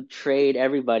into trade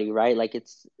everybody, right? Like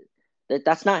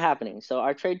that's not happening. So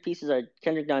our trade pieces are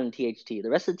Kendrick Nunn and THT. The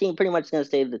rest of the team pretty much is going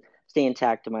to stay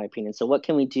intact, in my opinion. So what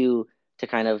can we do to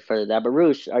kind of further that? But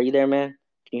Roosh, are you there, man?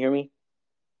 Can you hear me?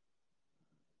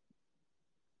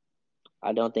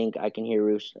 I don't think I can hear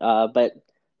Roosh. But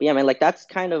yeah, man, like that's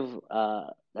kind of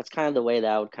the way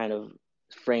that I would kind of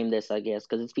frame this, I guess,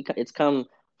 because it's come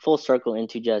full circle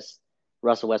into just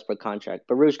Russell Westbrook contract.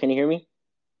 But Roosh, can you hear me?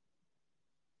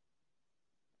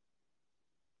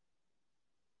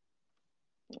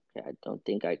 Yeah, I don't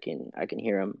think I can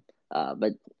hear him.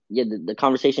 But yeah, the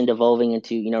conversation devolving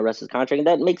into Russ's contract, and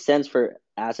that makes sense for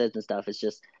assets and stuff. It's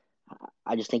just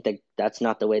I just think that that's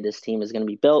not the way this team is going to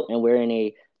be built, and we're in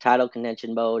a title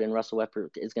contention mode, and Russell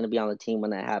Westbrook is going to be on the team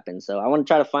when that happens. So I want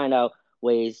to try to find out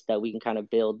ways that we can kind of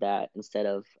build that instead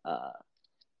of uh,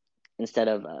 instead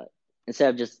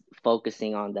of just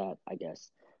focusing on that, I guess.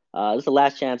 This is the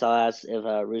last chance I'll ask if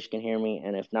Roosh can hear me,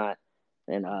 and if not,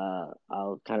 then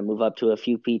I'll kind of move up to a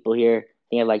few people here. I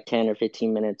think I have like 10 or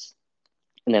 15 minutes.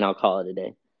 and then I'll call it a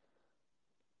day.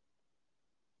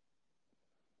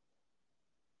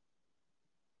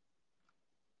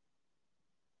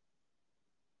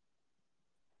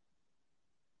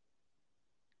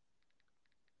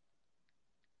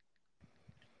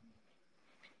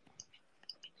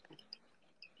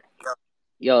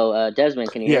 Yo,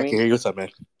 Desmond, can you Yeah, hear I can me? hear you. What's up, man?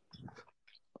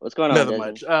 What's going on, Nothing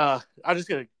Desmond? much. I just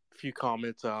got a few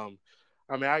comments. I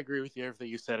mean, I agree with you everything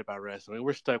you said about Russ. I mean,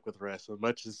 we're stuck with Russ as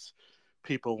much as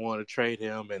people want to trade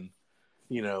him, and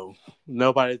you know,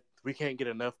 we can't get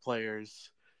enough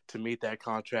players to meet that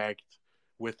contract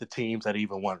with the teams that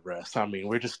even want Russ. I mean,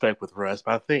 we're just stuck with Russ.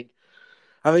 But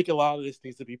I think a lot of this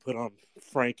needs to be put on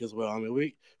Frank as well. I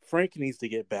mean, Frank needs to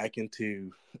get back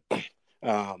into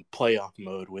playoff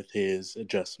mode with his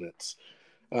adjustments.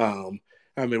 Um,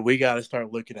 I mean, we got to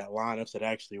start looking at lineups that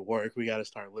actually work. We got to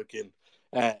start looking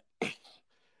at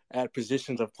at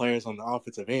positions of players on the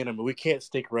offensive end. I mean, we can't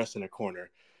stick Russ in a corner.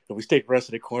 If we stick Russ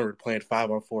in a corner, we're playing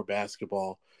 5-on-4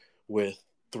 basketball with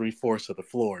 3/4 of the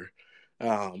floor.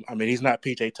 I mean, he's not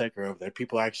PJ Tucker over there.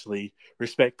 People actually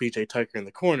respect PJ Tucker in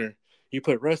the corner. You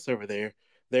put Russ over there,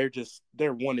 they're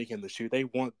wanting him to shoot. They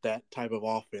want that type of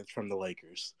offense from the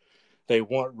Lakers. They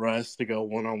want Russ to go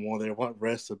 1-on-1. They want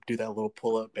Russ to do that little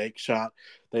pull up bank shot.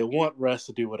 They want Russ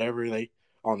to do whatever they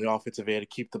on the offensive end to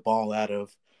keep the ball out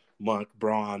of Monk,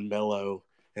 Braun, Melo,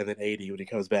 and then AD when he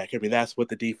comes back. I mean, that's what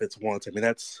the defense wants. I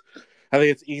think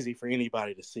it's easy for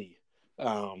anybody to see.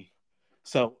 Um,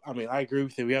 so, I mean, I agree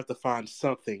with you. We have to find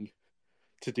something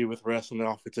to do with Russ on the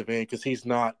offensive end because he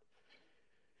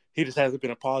just hasn't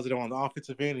been a positive on the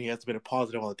offensive end. He hasn't been a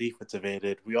positive on the defensive end.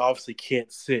 And we obviously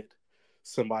can't sit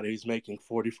somebody who's making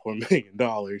 $44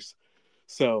 million.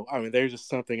 So, I mean, there's just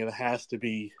something that has to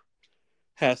be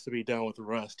done with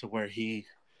Russ to where he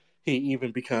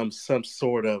even becomes some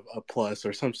sort of a plus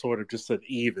or some sort of just an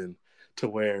even to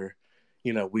where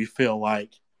we feel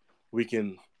like we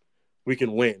can we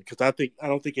can win because I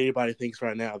don't think anybody thinks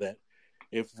right now that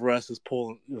if Russ is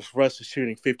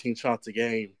shooting 15 shots a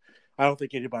game, I don't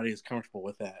think anybody is comfortable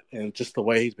with that. And just the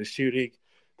way he's been shooting,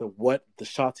 the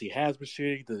shots he has been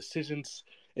shooting, the decisions,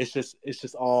 it's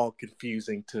just all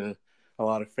confusing to a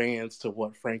lot of fans to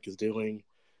what Frank is doing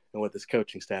and what this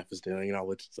coaching staff is doing. And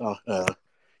I'll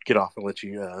get off and let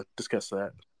you discuss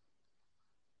that.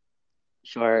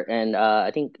 Sure. And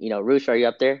I think, Roosh, are you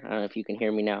up there? I don't know if you can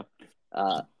hear me now.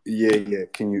 Uh, Yeah, yeah.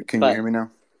 Can you but hear me now?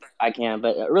 I can.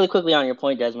 But really quickly on your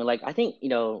point, Desmond, like I think,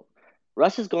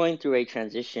 Russ is going through a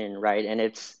transition, right? And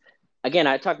it's again,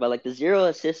 I talk about like the zero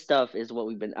assist stuff is what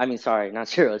we've been I mean, sorry, not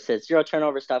zero assist, zero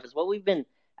turnover stuff is what we've been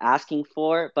asking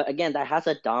for. But again, that has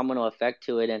a domino effect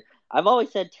to it. And I've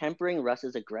always said tempering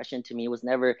Russ's aggression to me was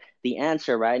never the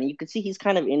answer, right? And you can see he's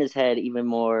kind of in his head even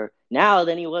more now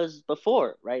than he was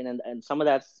before, right? And some of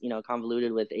that's,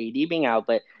 convoluted with AD being out,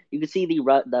 but you can see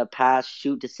the pass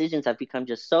shoot decisions have become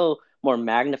just so more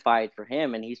magnified for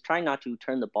him, and he's trying not to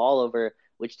turn the ball over,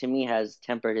 which to me has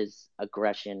tempered his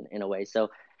aggression in a way. So,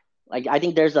 like, I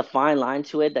think there's a fine line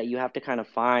to it that you have to kind of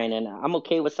find, and I'm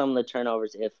okay with some of the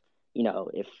turnovers if you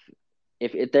know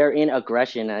if they're in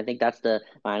aggression. I think that's the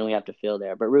line we have to fill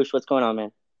there. But Roosh, what's going on,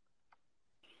 man?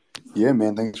 Yeah,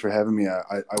 man. Thanks for having me.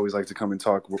 I always like to come and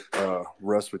talk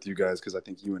Russ with you guys because I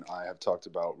think you and I have talked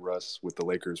about Russ with the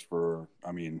Lakers for.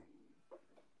 I mean,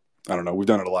 I don't know. We've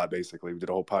done it a lot. Basically, we did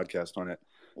a whole podcast on it.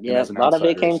 And Yeah, as a an lot of it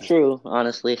outsider, it's came just true,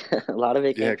 honestly. A lot of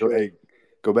it came yeah. Go true. hey,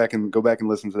 go back and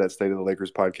listen to that State of the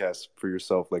Lakers podcast for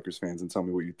yourself, Lakers fans, and tell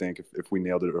me what you think if we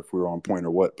nailed it or if we were on point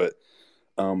or what. But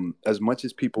as much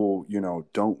as people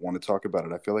don't want to talk about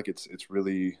it, I feel like it's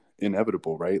really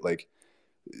inevitable, right? Like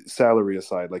salary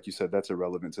aside, like you said, that's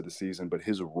irrelevant to the season. But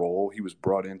his role, he was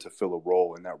brought in to fill a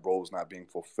role, and that role is not being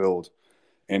fulfilled,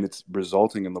 and it's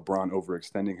resulting in LeBron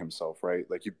overextending himself, right?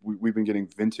 Like we've been getting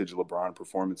vintage LeBron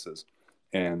performances,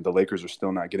 and the Lakers are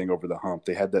still not getting over the hump.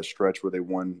 They had that stretch where they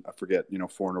won, I forget,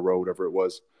 4 in a row, whatever it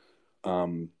was.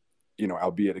 Um,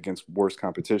 albeit against worse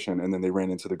competition, and then they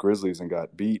ran into the Grizzlies and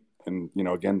got beat. And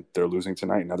again, they're losing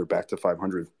tonight. Now they're back to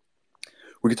 500.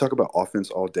 We could talk about offense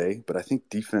all day, but I think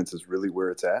defense is really where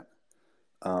it's at.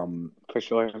 Um, For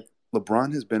sure.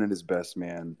 LeBron has been at his best,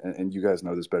 man, and you guys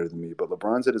know this better than me, but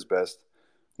LeBron's at his best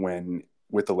when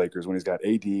with the Lakers when he's got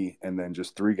AD and then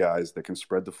just three guys that can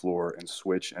spread the floor and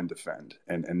switch and defend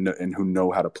and who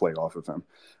know how to play off of him.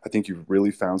 I think you've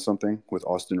really found something with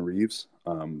Austin Reeves.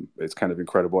 It's kind of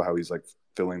incredible how he's like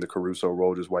filling the Caruso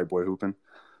role, just white boy hooping.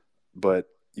 But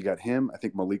you got him. I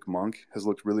think Malik Monk has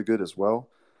looked really good as well.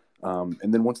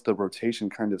 And then once the rotation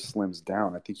kind of slims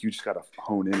down, I think you just got to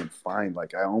hone in and find.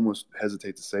 Like I almost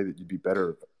hesitate to say that you'd be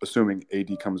better, assuming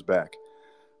AD comes back.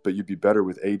 but you'd be better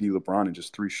with AD, LeBron, and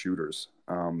just three shooters,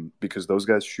 because those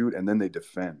guys shoot and then they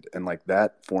defend, and like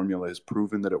that formula has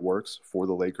proven that it works for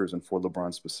the Lakers and for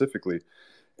LeBron specifically.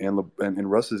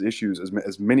 And Russ's issues,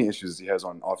 as many issues as he has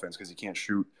on offense, because he can't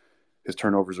shoot, his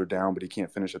turnovers are down, but he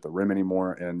can't finish at the rim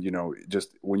anymore. And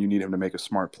just when you need him to make a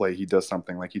smart play, he does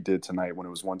something like he did tonight when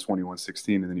it was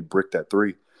 120-116, and then he bricked that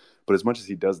three. But as much as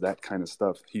he does that kind of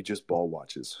stuff, he just ball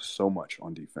watches so much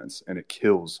on defense, and it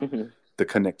kills the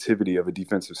connectivity of a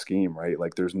defensive scheme, right?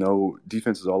 Like there's no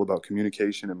defense is all about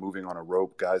communication and moving on a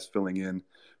rope, guys filling in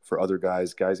for other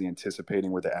guys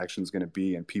anticipating where the action is going to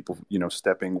be, and people,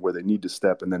 stepping where they need to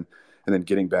step, and then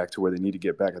getting back to where they need to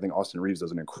get back. I think Austin Reeves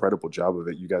does an incredible job of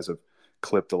it. You guys have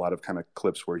clipped a lot of kind of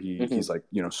clips where he's like,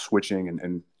 switching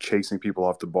and chasing people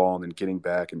off the ball and then getting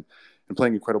back and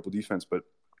playing incredible defense. But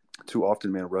too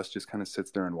often, man, Russ just kind of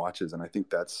sits there and watches. And I think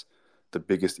that's the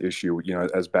biggest issue.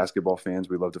 As basketball fans,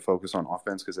 we love to focus on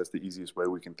offense because that's the easiest way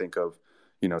we can think of,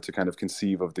 to kind of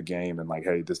conceive of the game and like,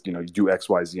 hey, this, you do X,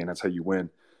 Y, Z, and that's how you win.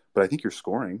 But I think you're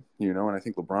scoring, and I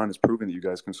think LeBron has proven that you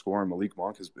guys can score, and Malik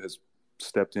Monk has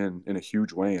stepped in a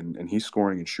huge way, and he's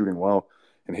scoring and shooting well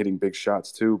and hitting big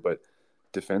shots too. But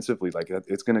defensively, like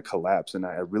it's going to collapse. And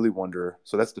I really wonder,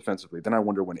 so that's defensively. Then I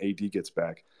wonder when AD gets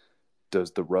back,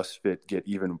 does the Russ fit get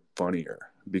even funnier?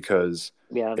 Because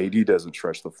AD doesn't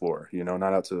stretch the floor, not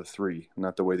out to the three,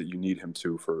 not the way that you need him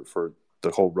to for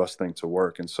the whole Russ thing to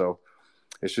work. And so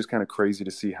it's just kind of crazy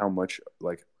to see how much,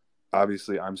 like,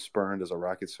 obviously I'm spurned as a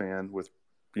Rockets fan with,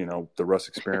 the Russ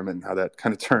experiment and how that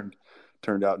kind of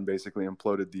turned out and basically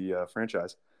imploded the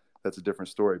franchise. That's a different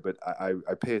story. But I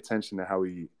pay attention to how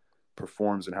he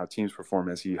performs and how teams perform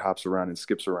as he hops around and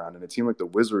skips around. And it seemed like the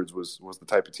Wizards was the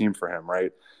type of team for him,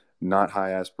 right? Not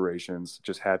high aspirations,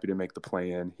 just happy to make the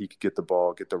play in. He could get the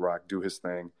ball, get the rock, do his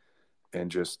thing,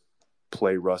 and just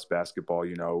play Russ basketball,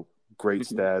 great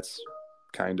stats,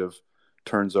 kind of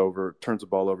turns the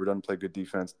ball over, doesn't play good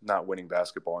defense, not winning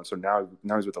basketball. And so now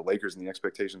he's with the Lakers and the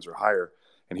expectations are higher.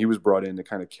 And he was brought in to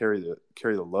kind of carry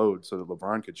the load so that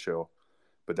LeBron could chill.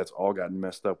 But that's all gotten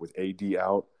messed up with AD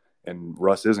out, and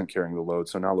Russ isn't carrying the load.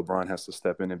 So now LeBron has to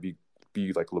step in and be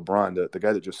like LeBron. The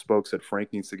guy that just spoke said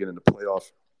Frank needs to get into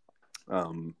playoff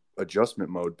adjustment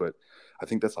mode, but I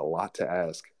think that's a lot to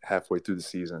ask halfway through the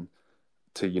season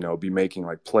to be making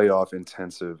like playoff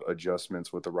intensive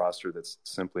adjustments with a roster that's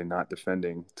simply not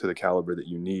defending to the caliber that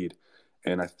you need.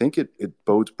 And I think it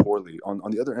bodes poorly on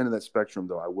the other end of that spectrum,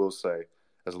 though. I will say,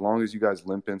 as long as you guys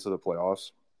limp into the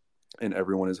playoffs and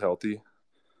everyone is healthy,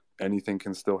 anything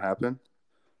can still happen.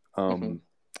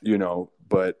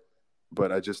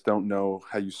 But I just don't know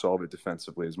how you solve it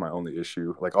defensively is my only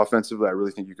issue. Like offensively, I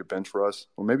really think you could bench Russ.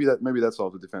 Well, maybe that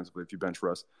solves it defensively if you bench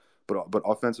Russ. But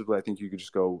offensively, I think you could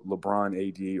just go LeBron,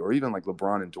 AD, or even like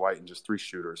LeBron and Dwight and just three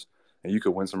shooters, and you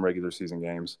could win some regular season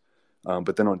games.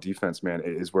 But then on defense, man,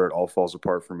 is where it all falls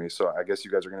apart for me. So I guess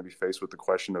you guys are going to be faced with the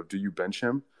question of, do you bench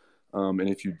him? And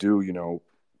if you do,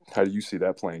 how do you see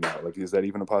that playing out? Like, is that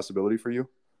even a possibility for you?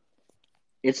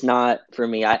 It's not for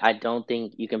me. I don't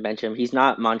think you can bench him. He's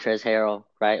not Montrezl Harrell,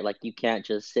 right? Like you can't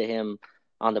just sit him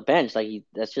on the bench. Like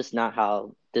that's just not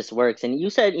how this works. And you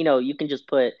said, you can just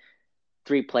put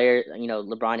three players,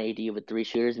 LeBron, AD with three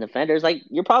shooters and defenders. Like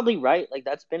you're probably right. Like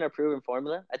that's been a proven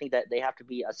formula. I think that they have to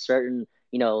be a certain,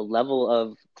 level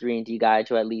of 3-and-D guy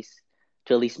to at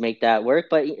least make that work.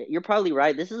 But you're probably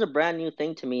right. This is a brand new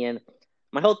thing to me, and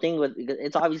my whole thing with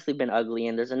it's obviously been ugly,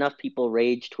 and there's enough people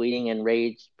rage tweeting and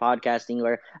rage podcasting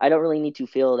where I don't really need to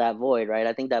fill that void, right?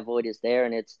 I think that void is there,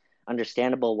 and it's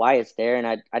understandable why it's there,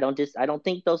 and I don't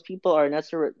think those people are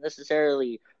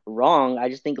necessarily wrong. I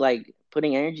just think like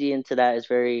putting energy into that is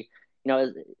very,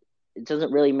 it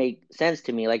doesn't really make sense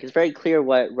to me. Like it's very clear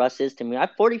what Russ is to me. I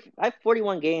have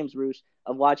 41 games, Roosh,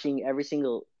 of watching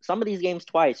some of these games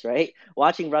twice, right?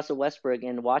 Watching Russell Westbrook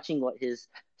and watching what his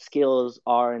skills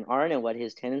are and aren't and what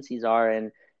his tendencies are.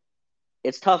 And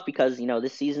it's tough because,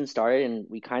 this season started and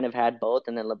we kind of had both.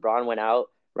 And then LeBron went out,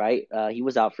 right? He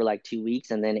was out for like 2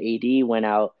 weeks, and then AD went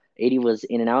out. AD was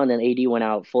in and out, and then AD went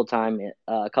out full time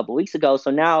a couple weeks ago. So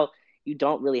now you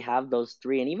don't really have those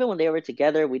three. And even when they were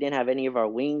together, we didn't have any of our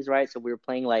wings, right? So we were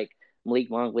playing like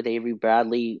Malik Monk with Avery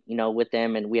Bradley, with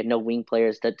them, and we had no wing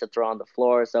players to throw on the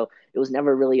floor. So it was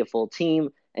never really a full team.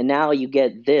 And now you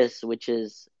get this, which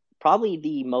is probably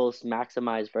the most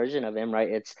maximized version of him, right?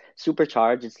 It's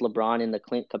supercharged. It's LeBron in the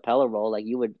Clint Capella role, like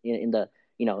you would in the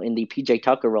PJ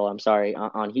Tucker role, I'm sorry,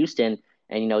 on Houston.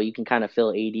 And, you can kind of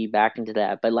fill AD back into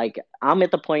that. But like, I'm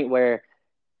at the point where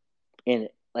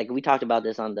like we talked about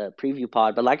this on the preview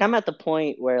pod, but like I'm at the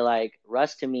point where like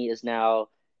Russ to me is now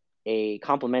a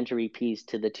complementary piece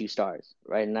to the two stars,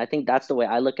 right? And I think that's the way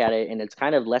I look at it, and it's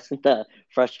kind of lessened the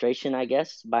frustration, I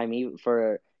guess, by me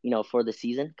for for the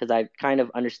season because I kind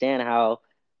of understand how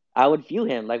I would view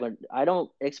him. Like when I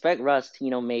don't expect Russ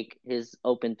to, make his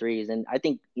open threes. And I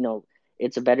think,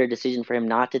 it's a better decision for him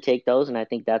not to take those. And I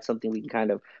think that's something we can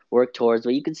kind of work towards.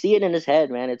 But you can see it in his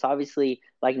head, man. It's obviously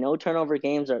like no turnover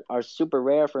games are super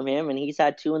rare from him. And he's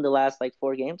had two in the last like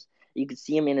 4 games. You can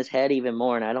see him in his head even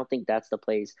more. And I don't think that's the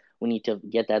place we need to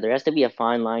get that. There has to be a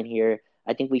fine line here.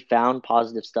 I think we found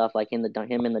positive stuff like him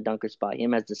in the dunker spot,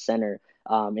 him as the center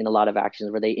in a lot of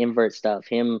actions where they invert stuff.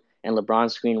 Him and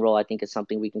LeBron's screen role, I think, is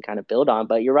something we can kind of build on.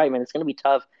 But you're right, man. It's going to be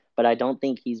tough, but I don't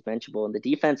think he's benchable. And the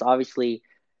defense, obviously,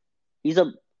 he's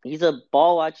a he's a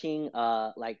ball watching,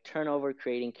 like turnover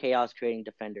creating, chaos creating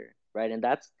defender, right? And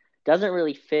that's doesn't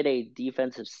really fit a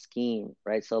defensive scheme,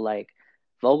 right? So like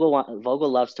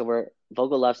Vogel loves to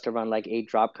run like a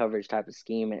drop coverage type of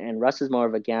scheme, and Russ is more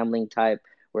of a gambling type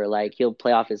where like he'll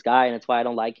play off his guy, and that's why I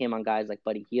don't like him on guys like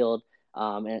Buddy Hield,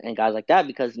 and guys like that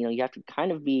because you have to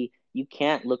kind of be you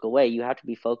can't look away. You have to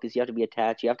be focused. You have to be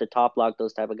attached. You have to top block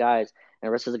those type of guys.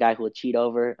 And Russ is a guy who will cheat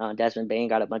over. Desmond Bain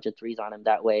got a bunch of threes on him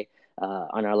that way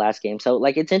on our last game. So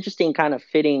like it's interesting, kind of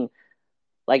fitting.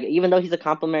 Like even though he's a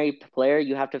complimentary player,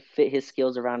 you have to fit his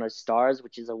skills around our stars,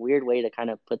 which is a weird way to kind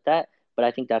of put that. But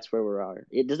I think that's where we are.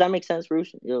 Does that make sense,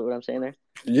 Roosh? You know what I'm saying there?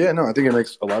 Yeah, no, I think it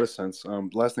makes a lot of sense.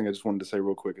 Last thing I just wanted to say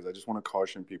real quick is I just want to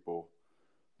caution people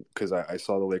because I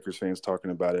saw the Lakers fans talking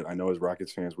about it. I know as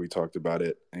Rockets fans, we talked about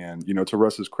it. And, to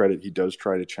Russ's credit, he does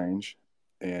try to change,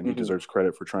 and he deserves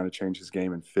credit for trying to change his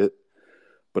game and fit.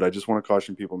 But I just want to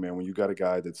caution people, man, when you got a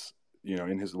guy that's,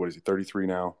 in his, 33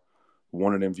 now,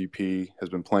 won an MVP, has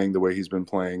been playing the way he's been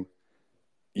playing,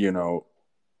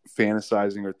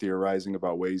 fantasizing or theorizing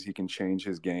about ways he can change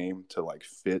his game to like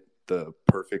fit the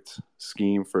perfect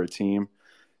scheme for a team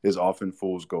is often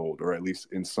fool's gold, or at least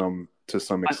to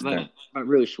some extent. But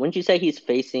Roosh, wouldn't you say he's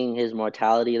facing his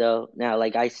mortality though? Now,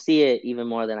 like I see it even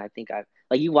more than I think I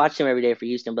like. You watch him every day for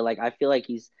Houston, but like I feel like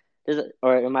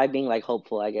or am I being like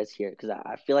hopeful? I guess here because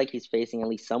I feel like he's facing at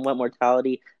least somewhat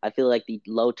mortality. I feel like the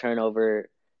low turnover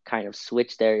kind of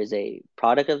switch there is a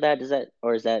product of that. Is that?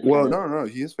 Well, no,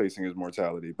 he is facing his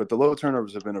mortality, but the low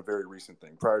turnovers have been a very recent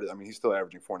thing. Prior to, he's still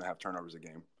averaging 4.5 turnovers a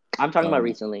game. I'm talking about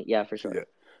recently, yeah, for sure. Yeah,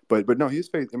 but no, he's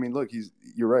facing. Look,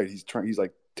 you're right. He's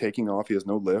like taking off. He has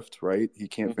no lift, right? He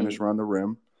can't finish around the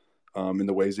rim, in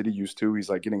the ways that he used to. He's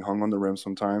like getting hung on the rim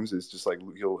sometimes. It's just like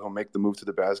he'll make the move to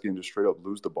the basket and just straight up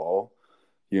lose the ball,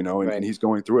 and he's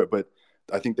going through it, but.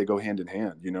 I think they go hand in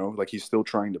hand, like he's still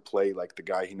trying to play like the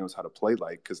guy he knows how to play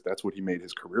like, because that's what he made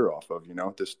his career off of,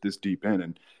 this deep in.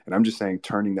 And I'm just saying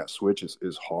turning that switch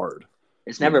is hard.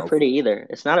 It's never pretty either.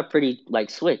 It's not a pretty like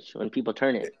switch when people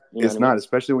turn it. It's not,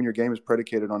 especially when your game is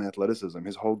predicated on athleticism.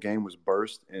 His whole game was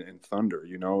burst and thunder,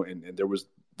 and there was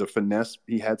the finesse.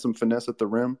 He had some finesse at the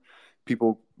rim.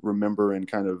 People remember and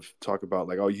kind of talk about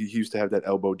like, oh, he used to have that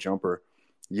elbow jumper.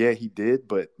 Yeah, he did,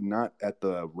 but not at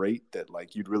the rate that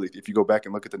like you'd really, if you go back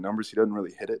and look at the numbers, he doesn't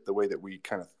really hit it the way that we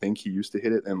kind of think he used to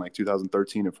hit it in like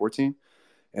 2013 and 14.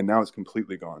 And now it's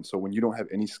completely gone. So when you don't have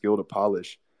any skill to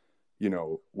polish,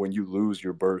 when you lose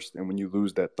your burst and when you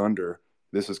lose that thunder,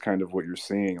 this is kind of what you're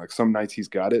seeing. Like some nights he's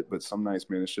got it, but some nights,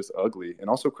 man, it's just ugly. And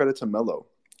also credit to Melo,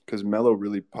 because Melo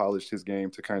really polished his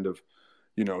game to kind of,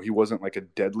 he wasn't like a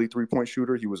deadly 3-point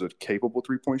shooter. He was a capable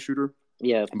 3-point shooter.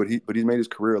 Yeah. But he's made his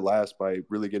career last by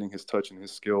really getting his touch and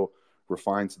his skill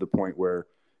refined to the point where,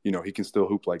 he can still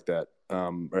hoop like that,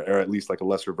 or at least like a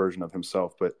lesser version of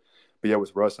himself. But yeah,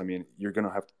 with Russ, you're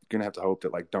gonna have to hope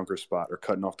that like dunker spot or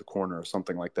cutting off the corner or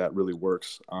something like that really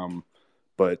works.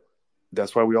 But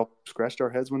that's why we all scratched our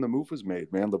heads when the move was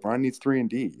made, man. LeBron needs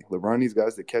 3-and-D. LeBron needs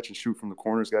guys that catch and shoot from the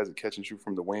corners, guys that catch and shoot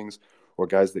from the wings, or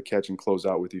guys that catch and close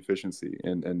out with efficiency.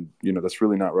 And that's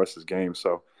really not Russ's game.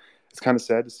 So it's kind of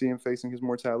sad to see him facing his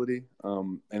mortality.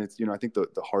 And it's, I think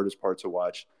the hardest part to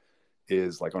watch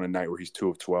is like on a night where he's 2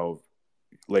 of 12,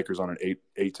 Lakers on an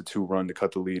 8-2 run to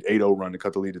cut the lead, 8-0 run to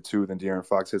cut the lead to 2. Then De'Aaron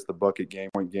Fox hits the bucket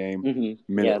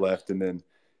minute left. And then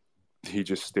he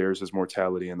just stares his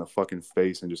mortality in the fucking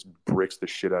face and just bricks the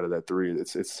shit out of that 3.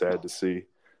 It's sad to see.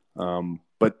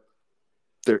 But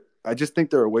I just think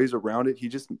there are ways around it.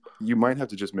 You might have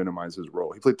to just minimize his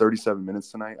role. He played 37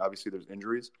 minutes tonight. Obviously there's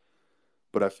injuries.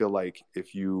 But I feel like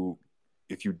if you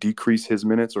decrease his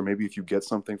minutes, or maybe if you get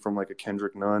something from like a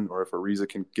Kendrick Nunn, or if Ariza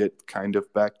can get kind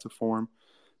of back to form,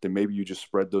 then maybe you just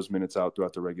spread those minutes out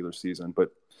throughout the regular season.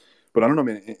 But I don't know,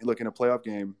 man. Look, in a playoff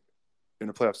game, in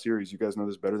a playoff series, you guys know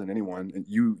this better than anyone. And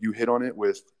you hit on it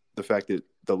with the fact that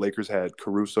the Lakers had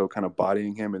Caruso kind of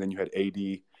bodying him, and then you had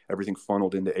AD everything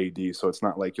funneled into AD. So it's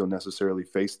not like you'll necessarily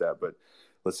face that. But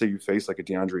let's say you face like a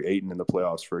DeAndre Ayton in the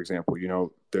playoffs, for example.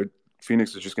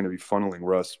 Phoenix is just going to be funneling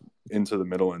Russ into the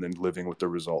middle and then living with the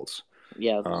results.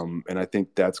 Yeah. And I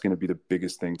think that's going to be the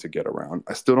biggest thing to get around.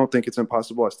 I still don't think it's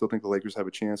impossible. I still think the Lakers have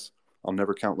a chance. I'll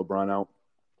never count LeBron out,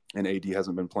 and AD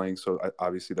hasn't been playing, so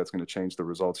obviously that's going to change the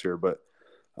results here. But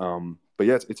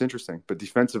yeah, it's interesting. But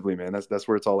defensively, man, that's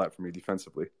where it's all at for me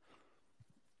defensively.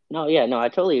 No, yeah, no, I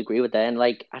totally agree with that. And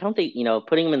like, I don't think,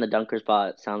 putting him in the dunker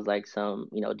spot sounds like some,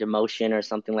 demotion or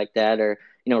something like that, or,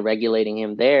 regulating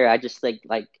him there. I just think,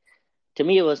 like, to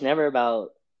me, it was never about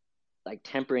like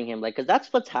tempering him, like, because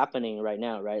that's what's happening right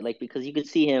now, right? Like, because you could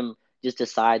see him just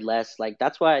decide less. Like,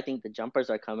 that's why I think the jumpers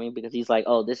are coming, because he's like,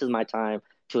 oh, this is my time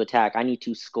to attack. I need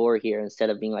to score here, instead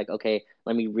of being like, okay,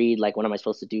 let me read, like, what am I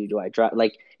supposed to do? Do I drop?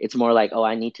 Like, it's more like, oh,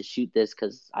 I need to shoot this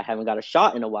because I haven't got a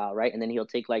shot in a while, right? And then he'll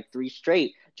take like 3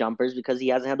 straight jumpers because he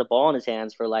hasn't had the ball in his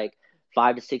hands for like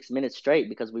 5 to 6 minutes straight,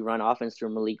 because we run offense through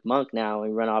Malik Monk now,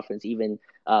 and we run offense even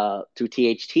through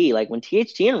THT. Like, when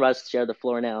THT and Russ share the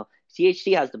floor now,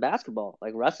 THT has the basketball.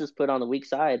 Like, Russ is put on the weak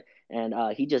side, and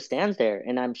he just stands there.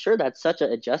 And I'm sure that's such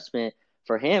an adjustment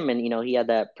for him. And he had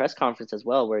that press conference as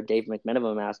well where Dave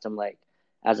McMenamin asked him, like,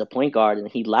 as a point guard, and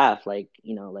he laughed, like,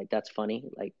 like, that's funny.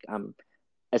 Like, I'm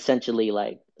essentially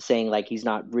like saying like he's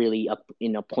not really up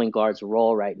in a point guard's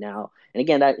role right now. And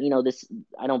again, that this,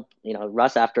 I don't,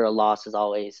 Russ after a loss is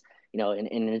always an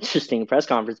interesting press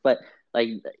conference, but like,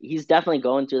 he's definitely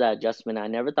going through that adjustment. I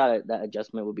never thought that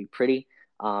adjustment would be pretty.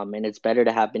 And it's better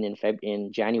to happen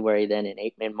in January than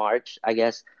in March, I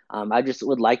guess. I just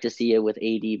would like to see it with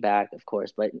AD back, of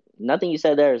course. But nothing you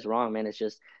said there is wrong, man. It's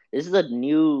just, this is a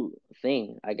new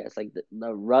thing, I guess. Like, the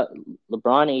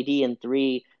LeBron, AD, and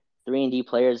three and D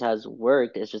players has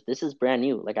worked. It's just, this is brand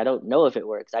new. Like, I don't know if it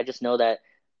works. I just know that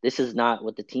this is not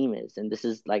what the team is, and this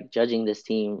is like, judging this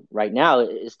team right now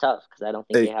is tough, because I don't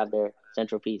think they have their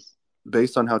central piece.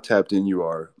 Based on how tapped in you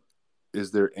are,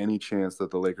 is there any chance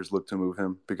that the Lakers look to move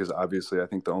him? Because obviously, I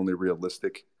think the only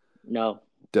realistic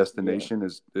destination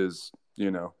is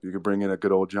you could bring in a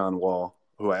good old John Wall,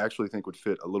 who I actually think would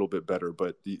fit a little bit better.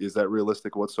 But is that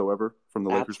realistic whatsoever from the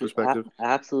Lakers' perspective?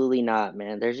 Absolutely not,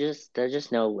 man. There's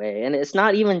just no way. And it's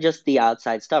not even just the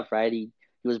outside stuff, right? He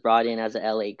was brought in as an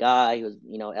LA guy. He was,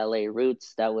 LA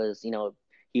roots. That was,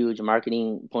 huge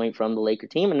marketing point from the Laker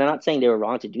team. And I'm not saying they were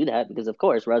wrong to do that, because of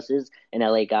course Russ is an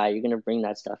LA guy. You're going to bring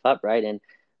that stuff up, right? And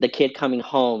the kid coming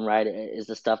home, right, is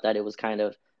the stuff that it was kind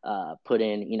of put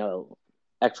in,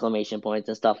 exclamation points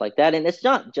and stuff like that. And it's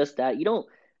not just that.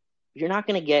 You're not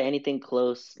going to get anything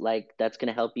close like that's going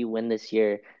to help you win this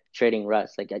year trading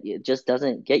Russ. Like, it just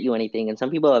doesn't get you anything. And some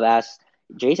people have asked,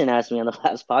 Jason asked me on the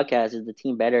last podcast, is the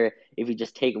team better if you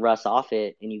just take Russ off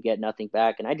it and you get nothing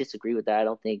back? And I disagree with that. I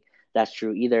don't think that's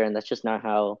true either. And that's just not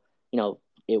how,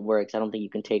 it works. I don't think you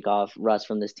can take off Russ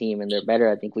from this team and they're better.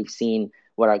 I think we've seen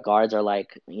what our guards are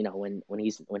like, when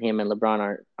him and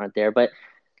LeBron aren't there. But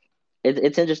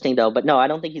it's interesting though. But no, I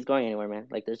don't think he's going anywhere, man.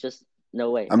 Like, there's just no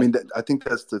way. I mean, I think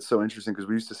that's so interesting, because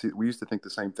we used to think the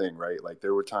same thing, right? Like,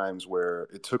 there were times where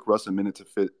it took Russ a minute to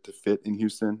fit in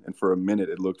Houston, and for a minute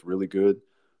it looked really good,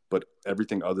 but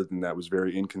everything other than that was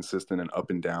very inconsistent and up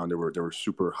and down. There were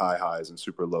super high highs and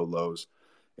super low lows,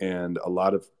 and a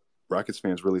lot of Rockets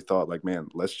fans really thought, like, man,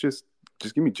 let's just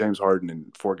give me James Harden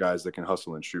and 4 guys that can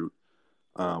hustle and shoot.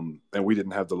 And we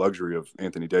didn't have the luxury of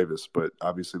Anthony Davis, but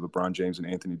obviously LeBron James and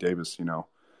Anthony Davis, you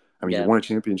won a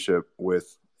championship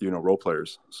with role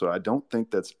players. So I don't think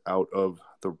that's out of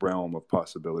the realm of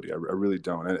possibility. I really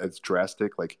don't. And it's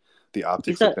drastic, like the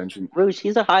optics of benching. Rouge,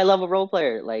 he's a high level role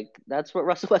player. Like, that's what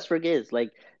Russell Westbrook is.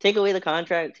 Like, take away the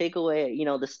contract, take away,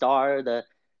 the star, the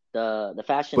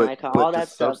fashion icon, all that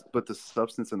stuff. But the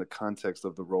substance and the context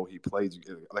of the role he plays,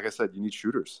 like I said, you need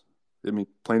shooters. I mean,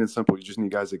 plain and simple, you just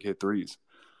need guys that get threes.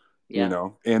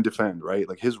 And defend, right?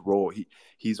 Like, his role,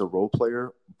 he's a role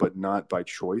player, but not by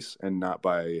choice and not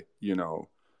by,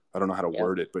 I don't know how to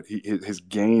word it, but his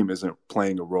game isn't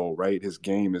playing a role, right? His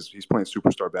game is, he's playing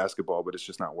superstar basketball, but it's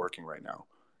just not working right now.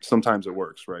 Sometimes it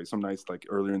works, right? Some nights, like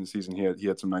earlier in the season, he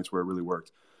had some nights where it really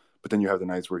worked, but then you have the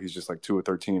nights where he's just like 2 of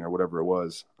 13 or whatever it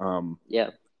was. And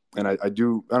I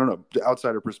don't know, the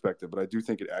outsider perspective, but I do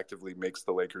think it actively makes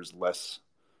the Lakers less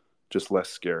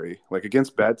scary. Like,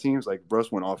 against bad teams, like Russ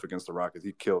went off against the Rockets,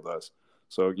 he killed us.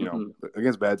 So,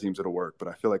 against bad teams, it'll work. But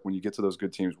I feel like when you get to those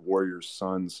good teams, Warriors,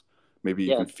 Suns, maybe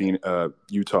even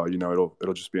Utah,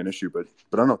 it'll just be an issue. But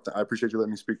I don't know. I appreciate you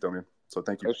letting me speak, though, man. So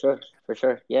thank you. For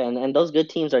sure. Yeah, and those good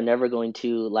teams are never going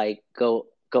to like go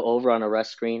over on a Russ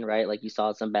screen, right? Like, you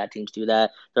saw some bad teams do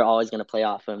that. They're always going to play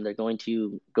off him. They're going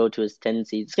to go to his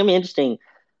tendencies. It's going to be interesting.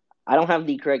 I don't have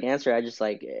the correct answer. I just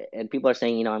and people are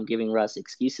saying, I'm giving Russ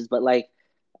excuses, but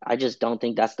I just don't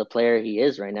think that's the player he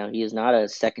is right now. He is not a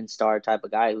second star type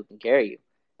of guy who can carry you.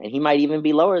 And he might even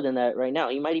be lower than that right now.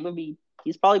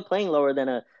 He's probably playing lower than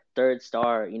a third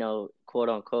star, quote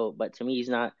unquote. But to me, he's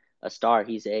not a star.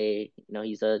 He's a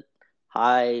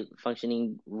high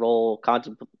functioning role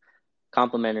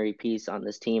complementary piece on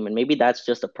this team. And maybe that's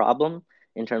just a problem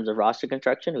in terms of roster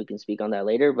construction. We can speak on that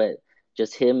later, but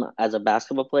just him as a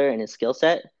basketball player and his skill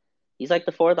set, he's like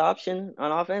the fourth option on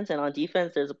offense. And on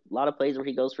defense, there's a lot of plays where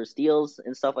he goes for steals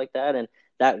and stuff like that, and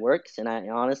that works. And I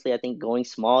think going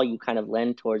small, you kind of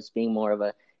lend towards being more of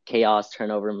a chaos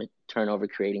turnover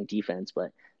creating defense.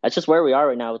 But that's just where we are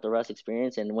right now with the Russ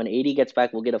experience. And when AD gets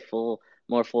back, we'll get a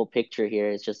more full picture here.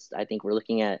 It's just I think we're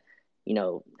looking at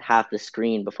half the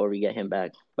screen before we get him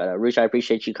back. But Rush, I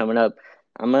appreciate you coming up.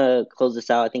 I'm gonna close this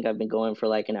out. I think I've been going for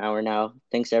like an hour now.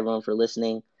 Thanks to everyone for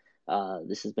listening.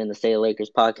 This has been the State of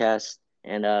Lakers podcast,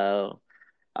 and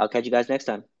I'll catch you guys next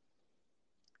time.